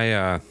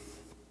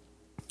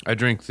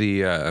drink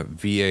the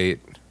V8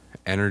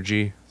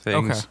 energy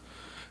things, Okay.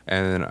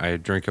 and then I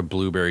drink a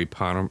blueberry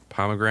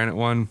pomegranate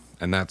one,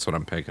 and that's what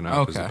I'm picking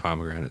up is a Okay.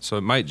 pomegranate. So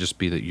it might just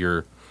be that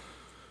you're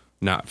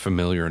not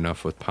familiar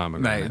enough with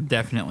pomegranate. That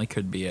definitely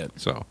could be it.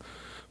 So,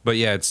 but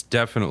yeah, it's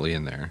definitely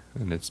in there,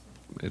 and it's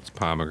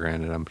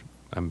pomegranate.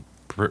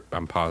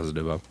 I'm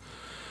positive of.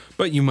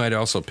 But you might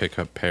also pick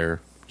up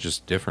pear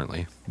just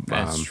differently.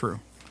 That's true.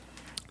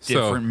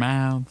 so- Different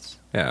mouths.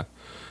 Yeah,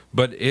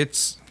 but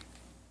it's.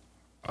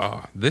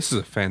 Oh, this is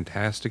a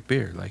fantastic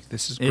beer. Like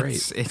this is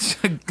great.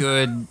 It's a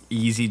good,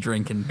 easy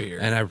drinking beer.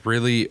 And I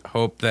really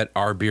hope that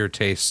our beer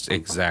tastes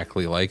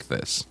exactly like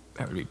this.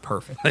 That would be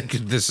perfect. Like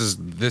this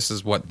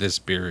is what this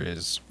beer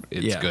is.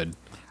 It's good.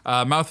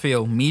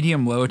 Mouthfeel,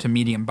 medium low to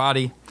medium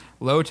body,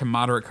 low to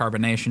moderate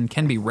carbonation,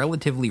 can be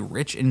relatively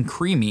rich and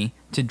creamy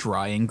to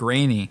dry and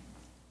grainy.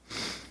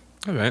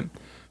 All right.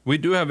 We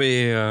do have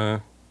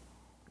a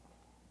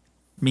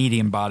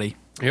Medium body.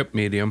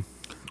 medium.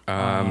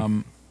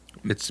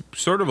 It's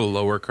sort of a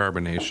lower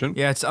carbonation.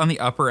 Yeah, it's on the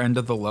upper end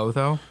of the low,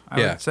 though, I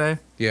Yeah. would say.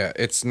 Yeah,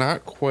 it's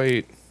not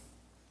quite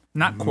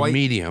Not quite.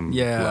 medium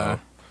Yeah.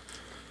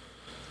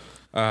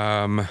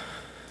 low.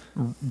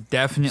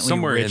 Definitely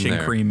Somewhere rich in and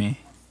there. creamy.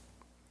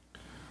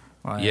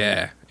 Like-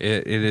 Yeah,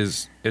 it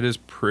is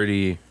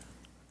pretty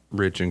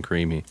rich and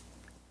creamy.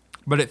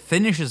 But it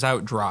finishes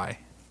out dry.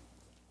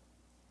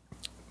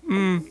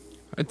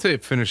 I'd say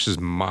it finishes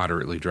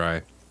moderately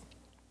dry.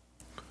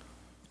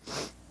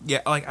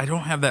 Yeah, like I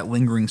don't have that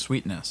lingering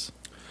sweetness.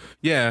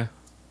 Yeah,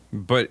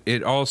 but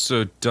it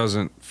also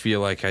doesn't feel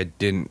like I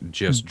didn't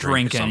just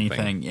drink something.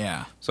 anything.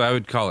 Yeah, So I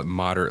would call it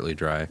moderately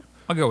dry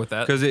I'll go with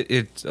that. because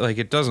it like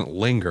it doesn't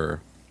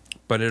linger,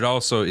 but it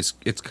also it's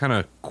kind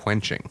of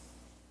quenching.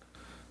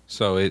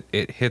 So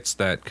it hits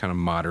that kind of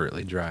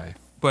moderately dry.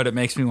 But it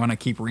makes me want to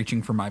keep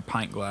reaching for my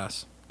pint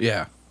glass.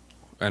 Yeah,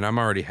 and I'm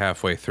already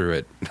halfway through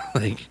it.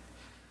 Like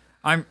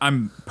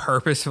I'm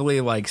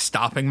purposefully like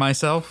stopping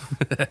myself.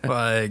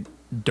 Like,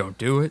 don't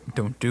do it,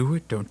 don't do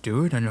it, don't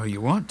do it. I know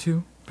you want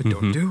to, but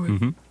don't do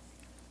it.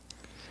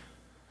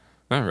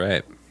 all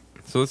right,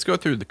 so let's go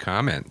through the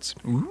comments.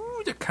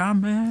 Ooh, the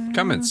comments.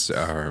 Comments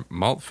are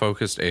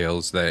malt-focused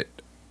ales that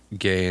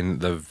gain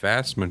the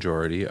vast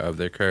majority of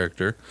their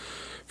character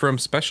from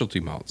specialty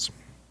malts.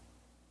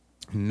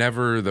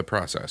 Never the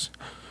process.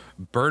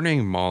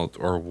 Burning malt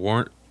or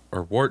wort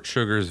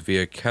sugars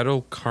via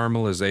kettle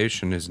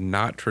caramelization is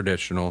not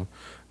traditional,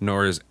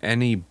 nor is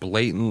any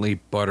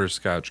blatantly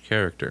butterscotch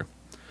character.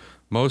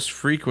 Most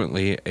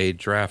frequently a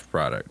draft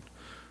product.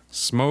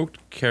 Smoked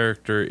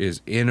character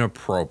is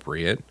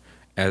inappropriate,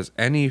 as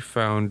any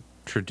found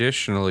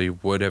traditionally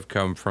would have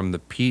come from the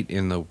peat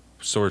in the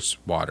source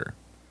water.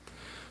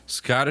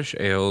 Scottish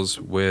ales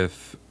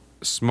with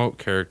smoke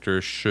character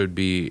should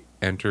be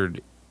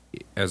entered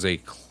as a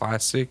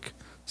classic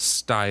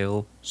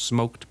style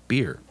smoked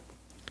beer.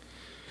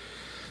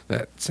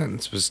 That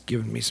sentence was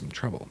giving me some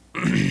trouble.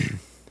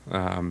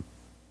 All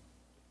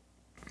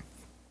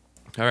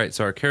right,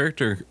 so our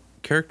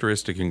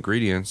characteristic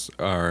ingredients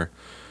are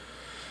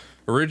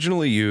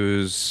originally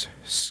used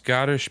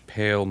Scottish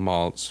pale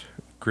malts,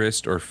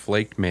 grist or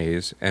flaked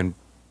maize, and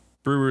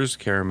brewer's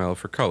caramel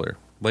for color.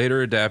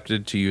 Later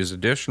adapted to use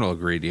additional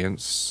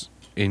ingredients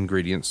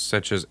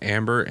such as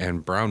amber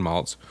and brown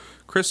malts,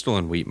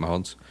 crystalline wheat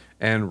malts,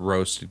 and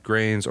roasted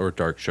grains or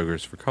dark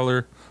sugars for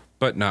color,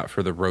 but not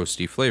for the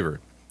roasty flavor.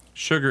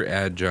 Sugar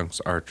adjuncts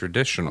are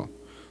traditional.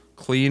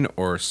 Clean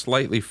or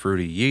slightly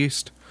fruity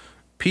yeast.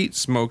 Peat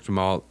smoked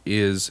malt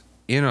is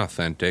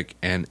inauthentic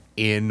and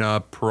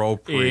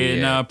inappropriate.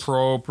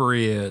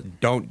 Inappropriate.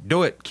 Don't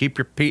do it. Keep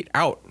your peat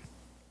out.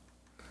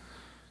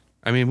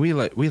 I mean, we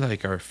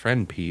like our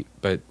friend Pete,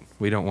 but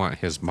we don't want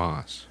his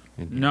moss.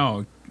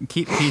 No,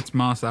 keep Pete's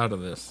moss out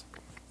of this.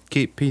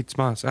 Keep Pete's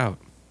moss out.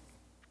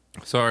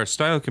 So our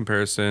style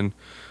comparison,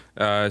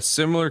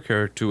 similar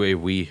character to a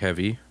wee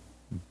heavy,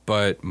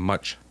 but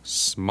much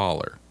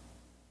smaller.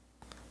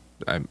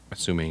 I'm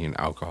assuming in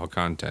alcohol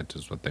content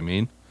is what they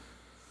mean.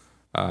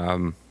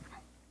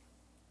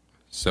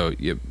 So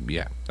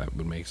yeah, that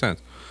would make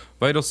sense.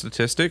 Vital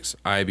statistics: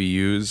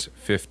 IBUs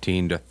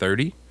 15 to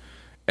 30,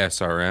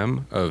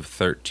 SRM of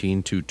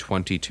 13 to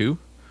 22,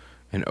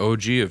 an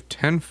OG of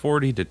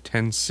 1040 to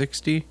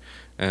 1060,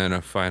 and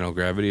a final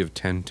gravity of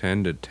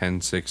 1010 to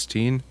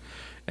 1016,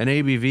 an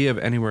ABV of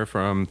anywhere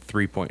from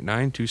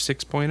 3.9 to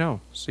 6.0.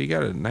 So you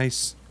got a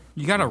nice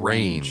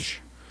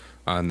range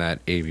on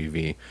that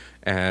ABV,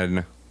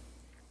 and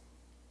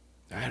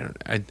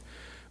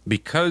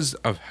because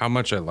of how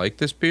much I like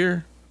this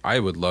beer, I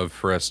would love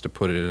for us to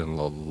put it in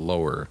the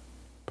lower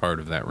part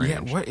of that range.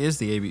 Yeah, what is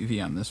the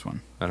ABV on this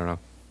one? I don't know.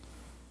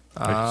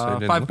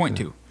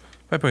 5.2.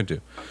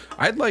 5.2.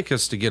 I'd like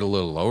us to get a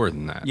little lower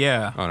than that.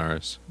 Yeah. On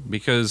ours,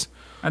 because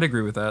I'd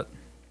agree with that.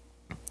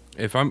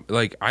 if I'm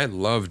like, I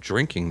love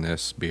drinking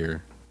this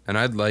beer, and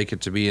I'd like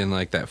it to be in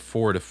like that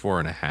 4 to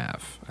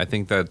 4.5. I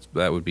think that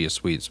would be a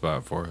sweet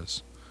spot for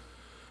us.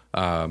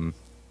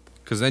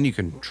 Because then you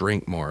can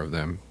drink more of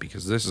them,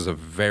 because this is a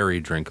very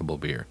drinkable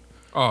beer.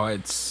 Oh,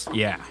 it's,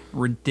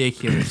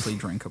 ridiculously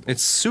drinkable.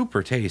 It's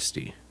super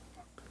tasty.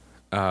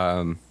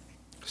 So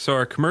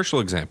our commercial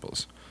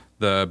examples: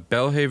 the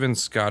Belhaven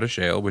Scottish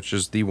Ale, which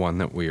is the one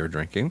that we are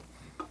drinking.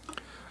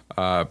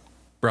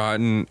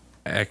 Broughton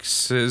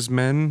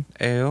Exismen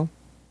Ale.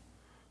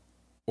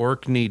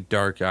 Orkney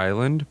Dark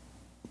Island.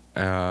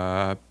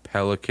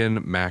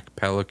 Pelican Mac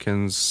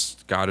Pelican's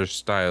Scottish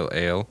Style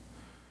Ale.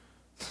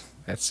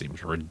 That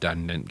seems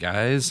redundant,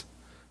 guys.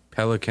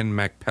 Pelican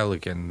Mac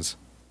Pelicans.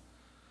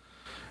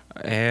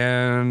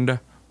 And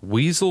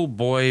Weasel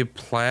Boy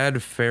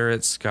Plaid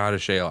Ferret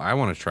Scottish Ale. I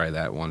want to try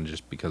that one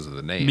just because of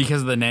the name.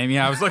 Because of the name,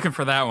 yeah, I was looking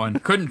for that one.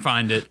 Couldn't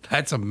find it.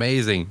 That's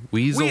amazing.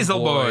 Weasel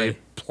Boy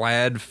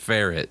Plaid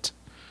Ferret.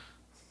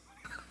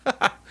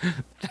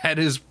 That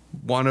is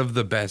one of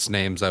the best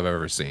names I've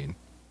ever seen.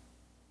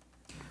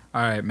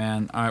 All right,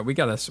 man. All right, we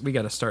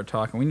gotta start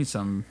talking. We need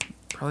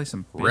probably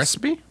some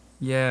Recipe?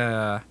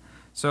 Yeah.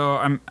 So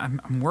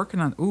I'm working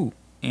on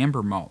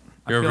amber malt.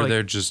 You're over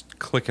there just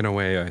clicking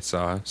away, I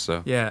saw.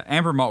 So yeah,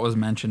 amber malt was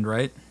mentioned,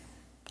 right?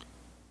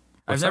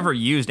 I've never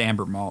used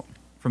amber malt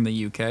from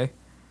the UK.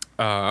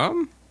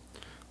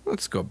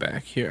 Let's go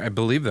back here. I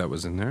believe that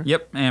was in there.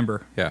 Yep,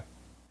 amber. Yeah.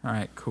 All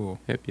right, cool.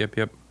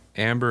 Yep.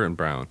 Amber and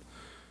brown.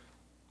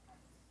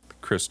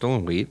 Crystal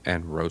and wheat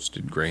and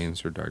roasted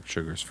grains or dark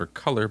sugars for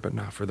color, but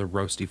not for the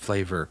roasty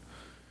flavor.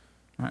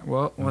 All right,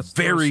 well, let's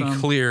very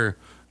clear.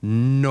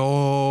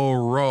 No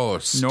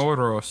roast. No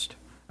roast.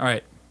 All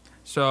right.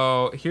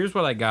 So here's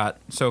what I got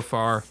so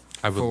far.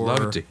 I would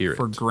love to hear it.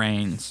 For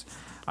grains.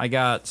 I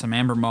got some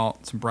amber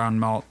malt, some brown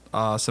malt,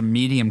 some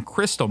medium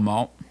crystal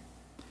malt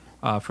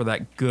for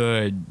that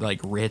good,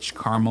 like, rich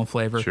caramel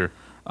flavor. Sure.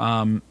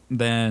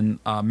 Then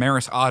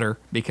Maris Otter,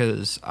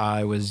 because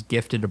I was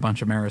gifted a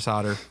bunch of Maris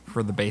Otter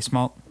for the base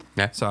malt.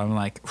 Yeah. So I'm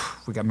like,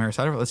 we got Maris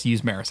Otter, let's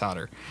use Maris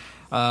Otter.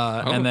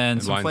 And then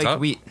it some lines flaked up.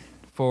 wheat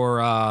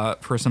for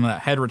some of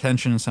that head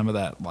retention and some of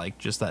that, like,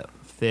 just that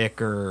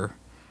thicker,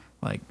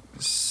 like,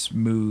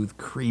 smooth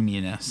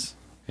creaminess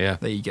Yeah.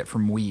 that you get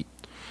from wheat.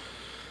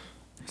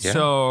 Yeah.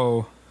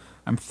 So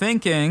I'm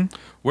thinking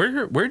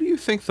Where do you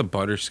think the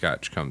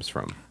butterscotch comes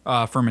from?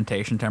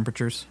 fermentation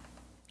temperatures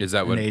Is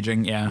that and what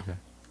aging. Yeah. Okay.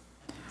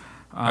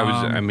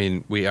 I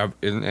mean, we have,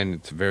 and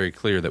it's very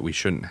clear that we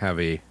shouldn't have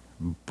a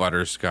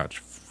butterscotch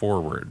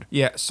forward.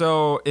 Yeah.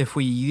 So if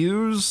we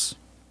use,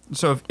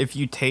 if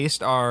you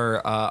taste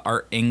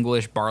our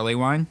English barley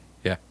wine,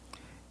 Yeah.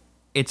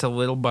 it's a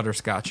little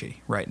butterscotchy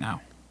right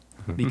now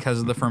because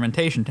of the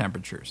fermentation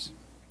temperatures.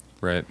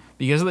 Right.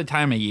 Because of the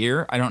time of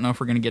year, I don't know if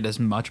we're going to get as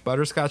much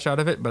butterscotch out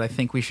of it, but I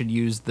think we should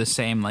use the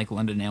same, like,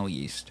 London ale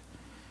yeast.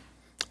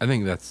 I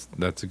think that's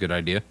a good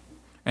idea.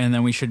 And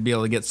then we should be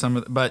able to get some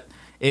of but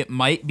it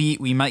might be,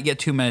 we might get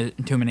too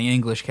many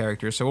English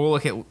characters, so we'll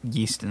look at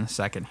yeast in a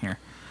second here.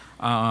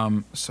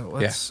 So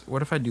let's,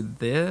 what if I do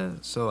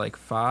this? So like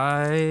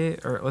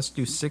let's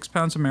do 6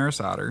 pounds of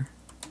Maris Otter.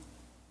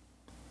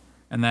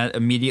 And that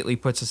immediately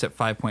puts us at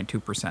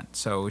 5.2%.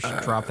 So we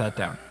should drop that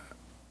down.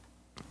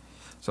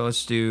 So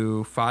let's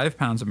do 5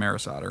 pounds of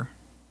Maris Otter.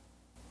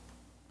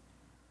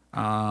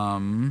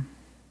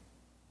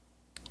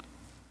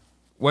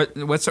 What's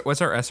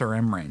our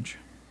SRM range?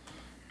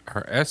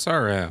 Our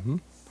SRM,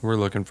 we're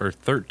looking for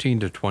 13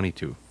 to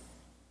 22.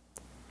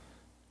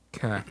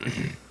 Okay.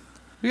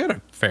 We got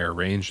a fair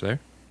range there.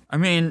 I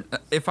mean,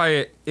 if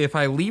I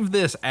leave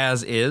this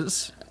as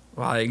is,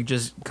 like,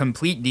 just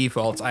complete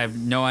defaults, I have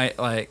no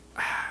I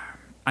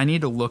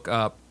need to look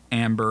up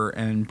amber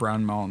and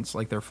brown malts,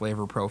 like, their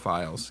flavor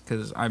profiles,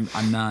 because I'm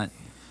not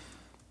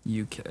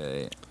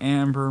UK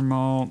amber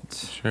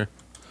malt. Sure.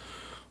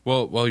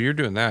 Well, while you're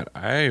doing that,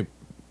 I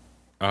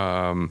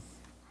don't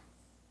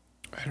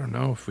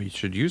know if we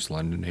should use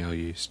London ale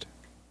yeast.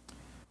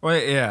 Well,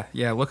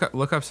 yeah.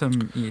 Look up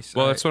some yeast.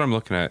 Well, that's what I'm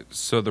looking at.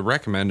 So the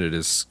recommended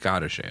is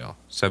Scottish ale,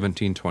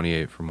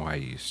 1728 from Y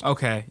Yeast.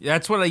 Okay,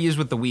 that's what I use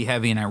with the Wee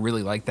Heavy, and I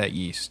really like that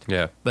yeast.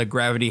 Yeah. The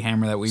Gravity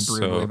Hammer that we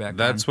brewed way So back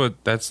that's then.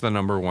 that's the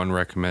number one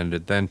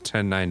recommended. Then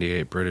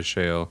 1098 British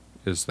ale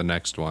is the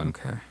next one.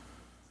 Okay.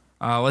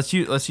 Let's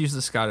use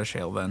the Scottish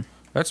ale then.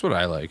 That's what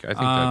I like. I think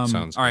that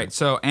sounds all right. good.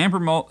 So amber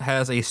malt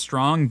has a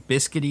strong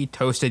biscuity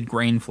toasted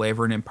grain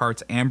flavor and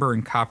imparts amber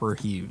and copper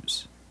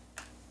hues.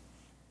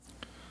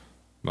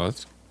 Well,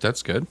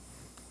 that's good.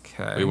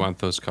 Okay. We want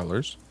those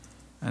colors.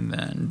 And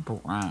then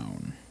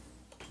brown.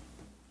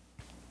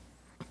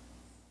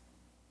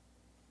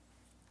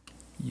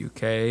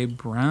 UK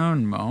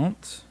brown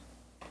malt.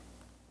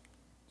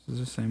 Is this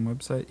the same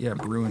website? Yeah,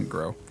 Brew and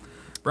Grow.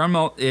 Brown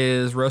malt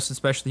is roasted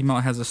specialty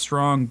malt. It has a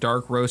strong,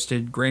 dark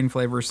roasted grain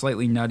flavor,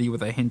 slightly nutty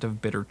with a hint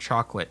of bitter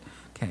chocolate.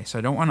 Okay, so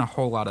I don't want a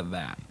whole lot of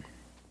that.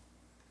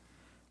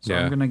 So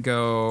Yeah. I'm going to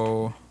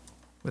go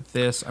with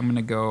this. I'm going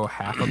to go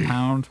half a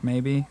pound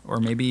maybe, or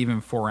maybe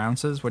even 4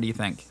 ounces. What do you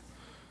think?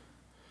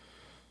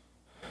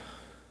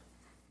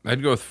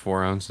 I'd go with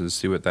 4 ounces,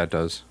 see what that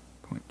does.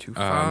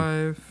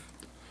 0.25.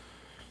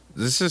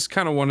 This is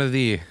kind of one of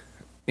the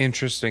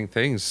interesting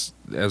things,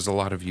 as a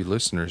lot of you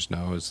listeners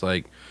know, is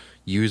like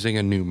using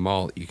a new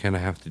malt, you kind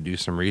of have to do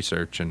some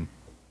research and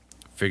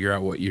figure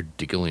out what you're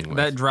dealing with.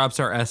 That drops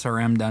our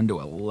SRM down to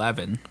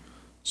 11.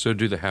 So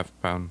do the half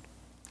pound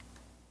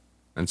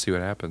and see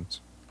what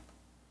happens.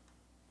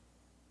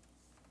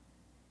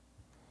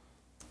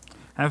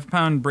 Half a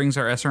pound brings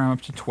our SRM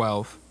up to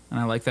 12, and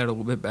I like that a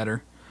little bit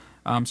better.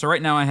 So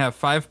right now I have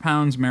 5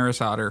 pounds Maris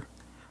Otter,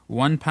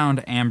 1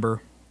 pound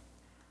amber,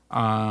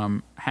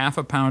 half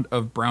a pound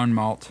of brown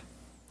malt,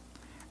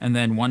 and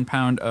then 1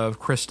 pound of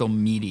crystal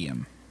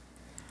medium,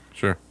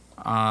 Sure.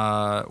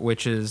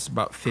 which is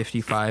about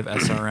 55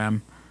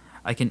 SRM.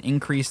 I can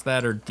increase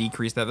that or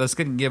decrease that. That's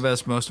going to give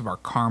us most of our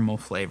caramel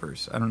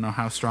flavors. I don't know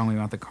how strong we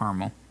want the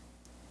caramel.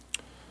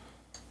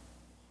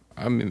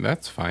 I mean,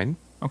 that's fine.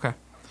 Okay.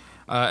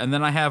 And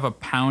then I have a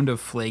pound of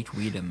flaked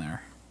wheat in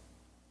there.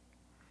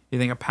 You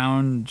think a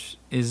pound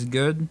is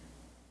good?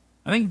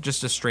 I think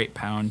just a straight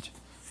pound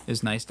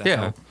is nice to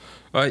Yeah.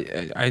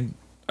 have.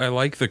 I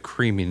like the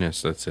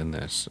creaminess that's in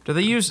this. Do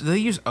they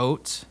use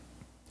oats?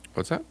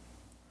 What's that?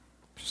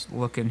 Just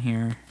looking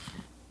here.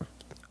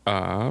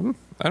 I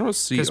don't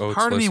see Because oats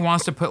part of me listed.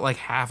 wants to put like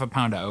half a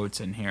pound of oats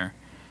in here.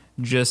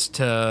 Just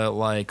to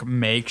like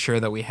make sure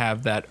that we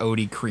have that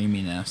oaty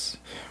creaminess.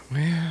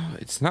 Well,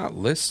 it's not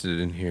listed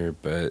in here,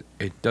 but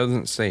it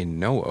doesn't say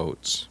no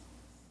oats.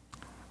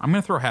 I'm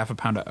going to throw half a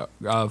pound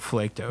of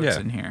flaked oats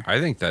in here. I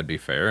think that'd be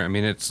fair. I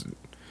mean, it's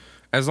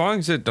as long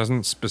as it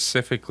doesn't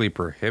specifically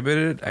prohibit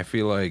it, I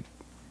feel like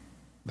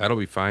that'll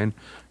be fine.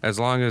 As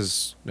long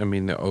as, I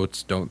mean, the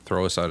oats don't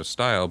throw us out of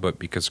style, but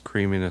because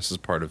creaminess is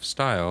part of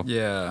style,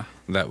 Yeah.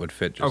 that would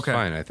fit just Okay.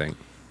 fine, I think.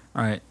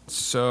 All right.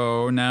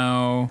 So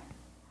now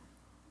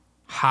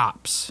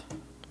hops.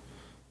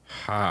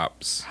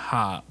 Hops.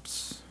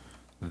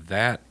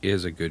 That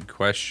is a good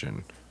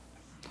question.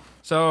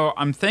 So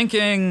I'm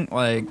thinking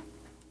like,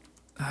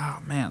 oh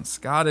man,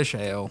 Scottish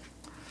ale.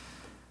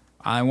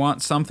 I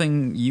want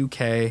something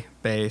UK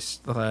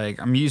based. Like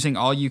I'm using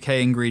all UK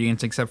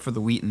ingredients except for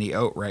the wheat and the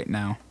oat right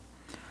now.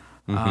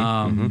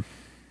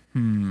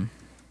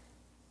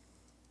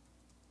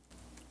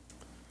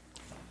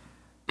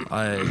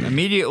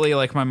 Immediately,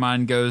 like my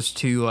mind goes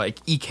to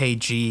like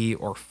EKG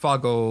or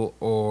Fuggle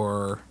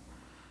or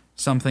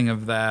something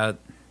of that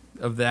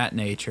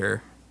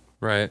nature.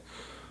 Right.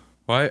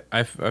 Well,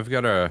 I've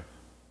got a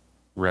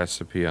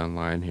recipe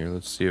online here.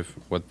 Let's see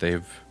what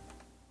they've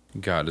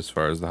got as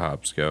far as the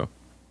hops go.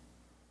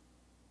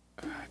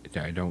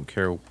 I don't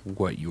care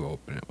what you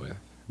open it with.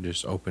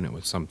 Just open it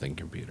with something,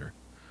 computer.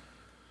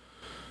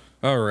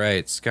 All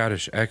right,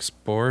 Scottish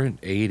Export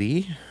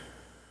 80.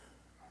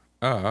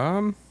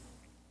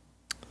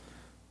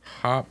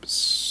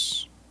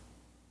 Hops.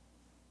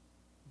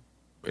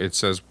 It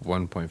says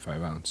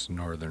 1.5 ounce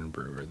Northern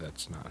Brewer.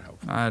 That's not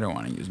helpful. I don't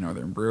want to use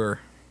Northern Brewer.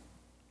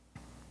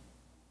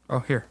 Oh,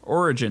 here,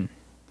 Origin.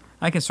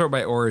 I can sort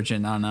by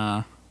origin on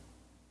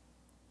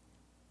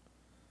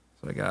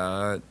So I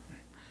got.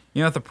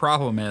 You know what the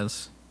problem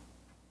is?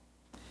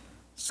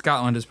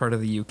 Scotland is part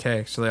of the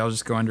UK, so they all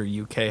just go under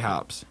UK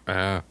hops.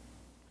 So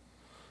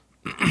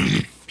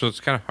it's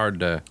kind of hard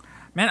to.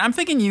 Man, I'm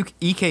thinking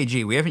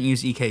EKG. We haven't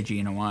used EKG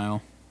in a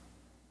while.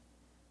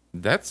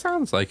 That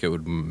sounds like it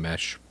would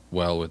mesh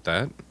well with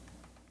that.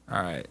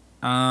 All right.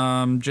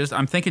 I'm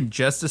thinking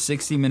just a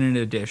 60-minute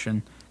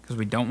edition because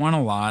we don't want a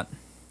lot.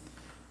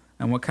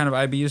 And what kind of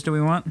IBUs do we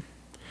want?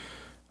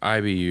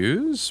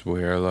 IBUs,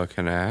 we're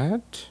looking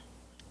at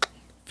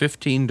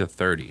 15 to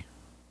 30.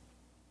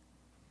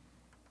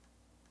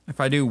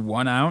 If I do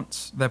 1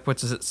 ounce, that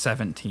puts us at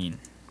 17.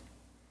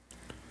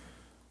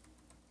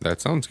 That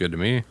sounds good to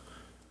me.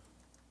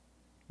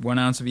 1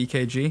 ounce of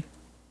EKG?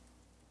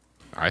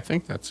 I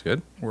think that's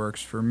good.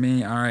 Works for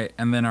me. All right.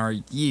 And then our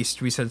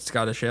yeast. We said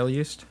Scottish ale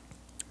yeast?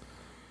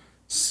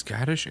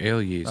 Scottish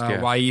ale yeast, yeah.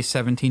 YE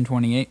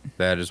 1728.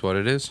 That is what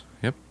it is.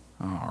 Yep.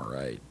 All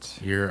right.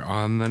 You're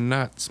on the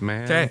nuts,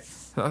 man. Okay.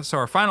 So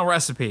our final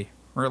recipe.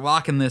 We're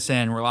locking this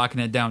in. We're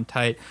locking it down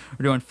tight.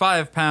 We're doing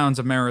 5 pounds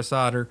of Maris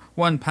Otter,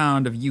 1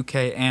 pound of UK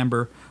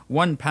Amber,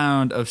 1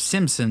 pound of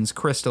Simpson's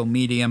Crystal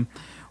Medium,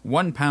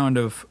 1 pound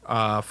of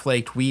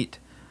flaked wheat,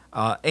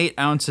 8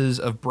 ounces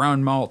of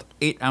brown malt,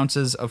 8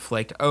 ounces of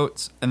flaked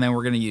oats, and then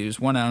we're going to use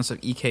 1 ounce of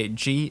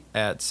EKG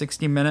at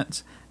 60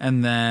 minutes,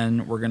 and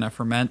then we're going to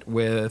ferment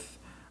with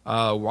YE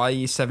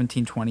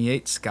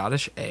 1728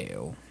 Scottish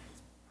Ale.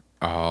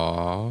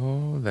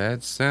 Oh,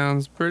 that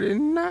sounds pretty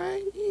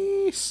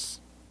nice.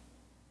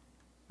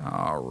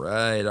 All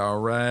right. Oh.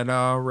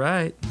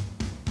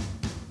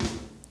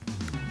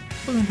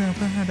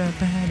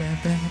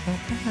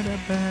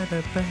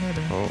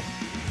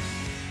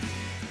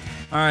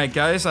 All right,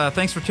 guys.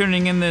 Thanks for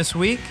tuning in this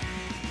week.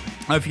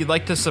 If you'd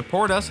like to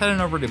support us, head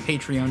on over to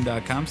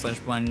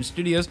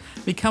patreon.com/blindnewsstudios.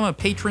 Become a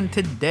patron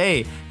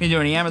today. If you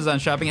do any Amazon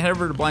shopping, head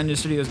over to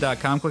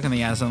blindnewsstudios.com. Click on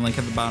the Amazon link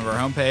at the bottom of our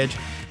homepage.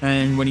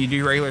 And when you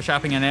do regular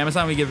shopping on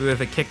Amazon, we give you a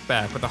bit of a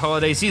kickback. With the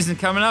holiday season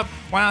coming up,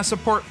 why not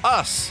support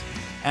us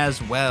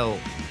as well?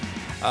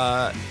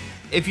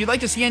 If you'd like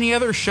to see any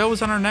other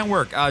shows on our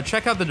network,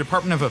 check out the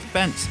Department of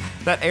Offense.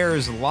 That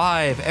airs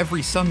live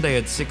every Sunday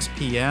at 6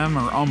 p.m.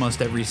 or almost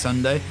every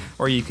Sunday.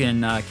 Or you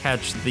can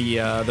catch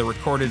the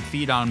recorded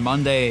feed on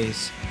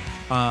Mondays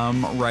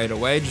right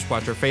away. Just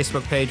watch our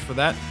Facebook page for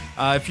that.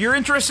 If you're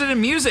interested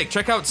in music,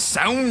 check out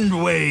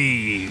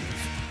Soundwave.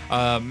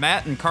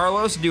 Matt and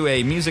Carlos do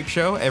a music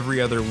show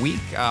every other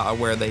week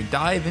where they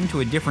dive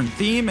into a different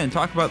theme and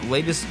talk about the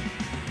latest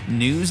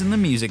news in the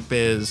music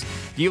biz.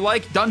 Do you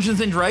like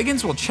Dungeons &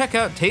 Dragons? Well, check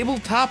out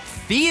Tabletop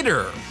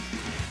Theater.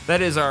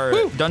 That is our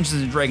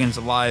Dungeons & Dragons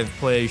live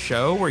play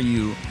show where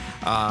you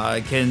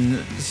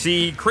can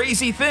see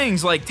crazy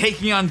things like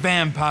taking on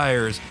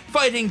vampires,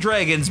 fighting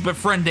dragons,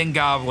 befriending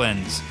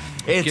goblins.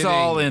 It's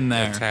all in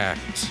there.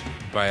 Attacked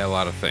by a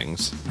lot of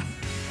things.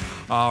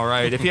 All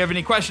right. If you have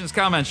any questions,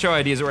 comments, show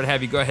ideas, or what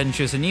have you, go ahead and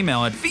shoot us an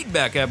email at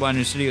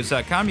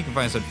feedback@blindnewsstudios.com. You can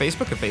find us on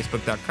Facebook at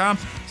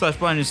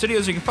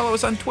facebook.com/blindnewsstudios. You can follow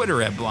us on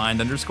Twitter at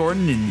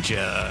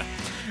blind_ninja.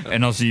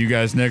 And I'll see you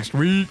guys next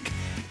week.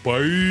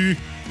 Bye.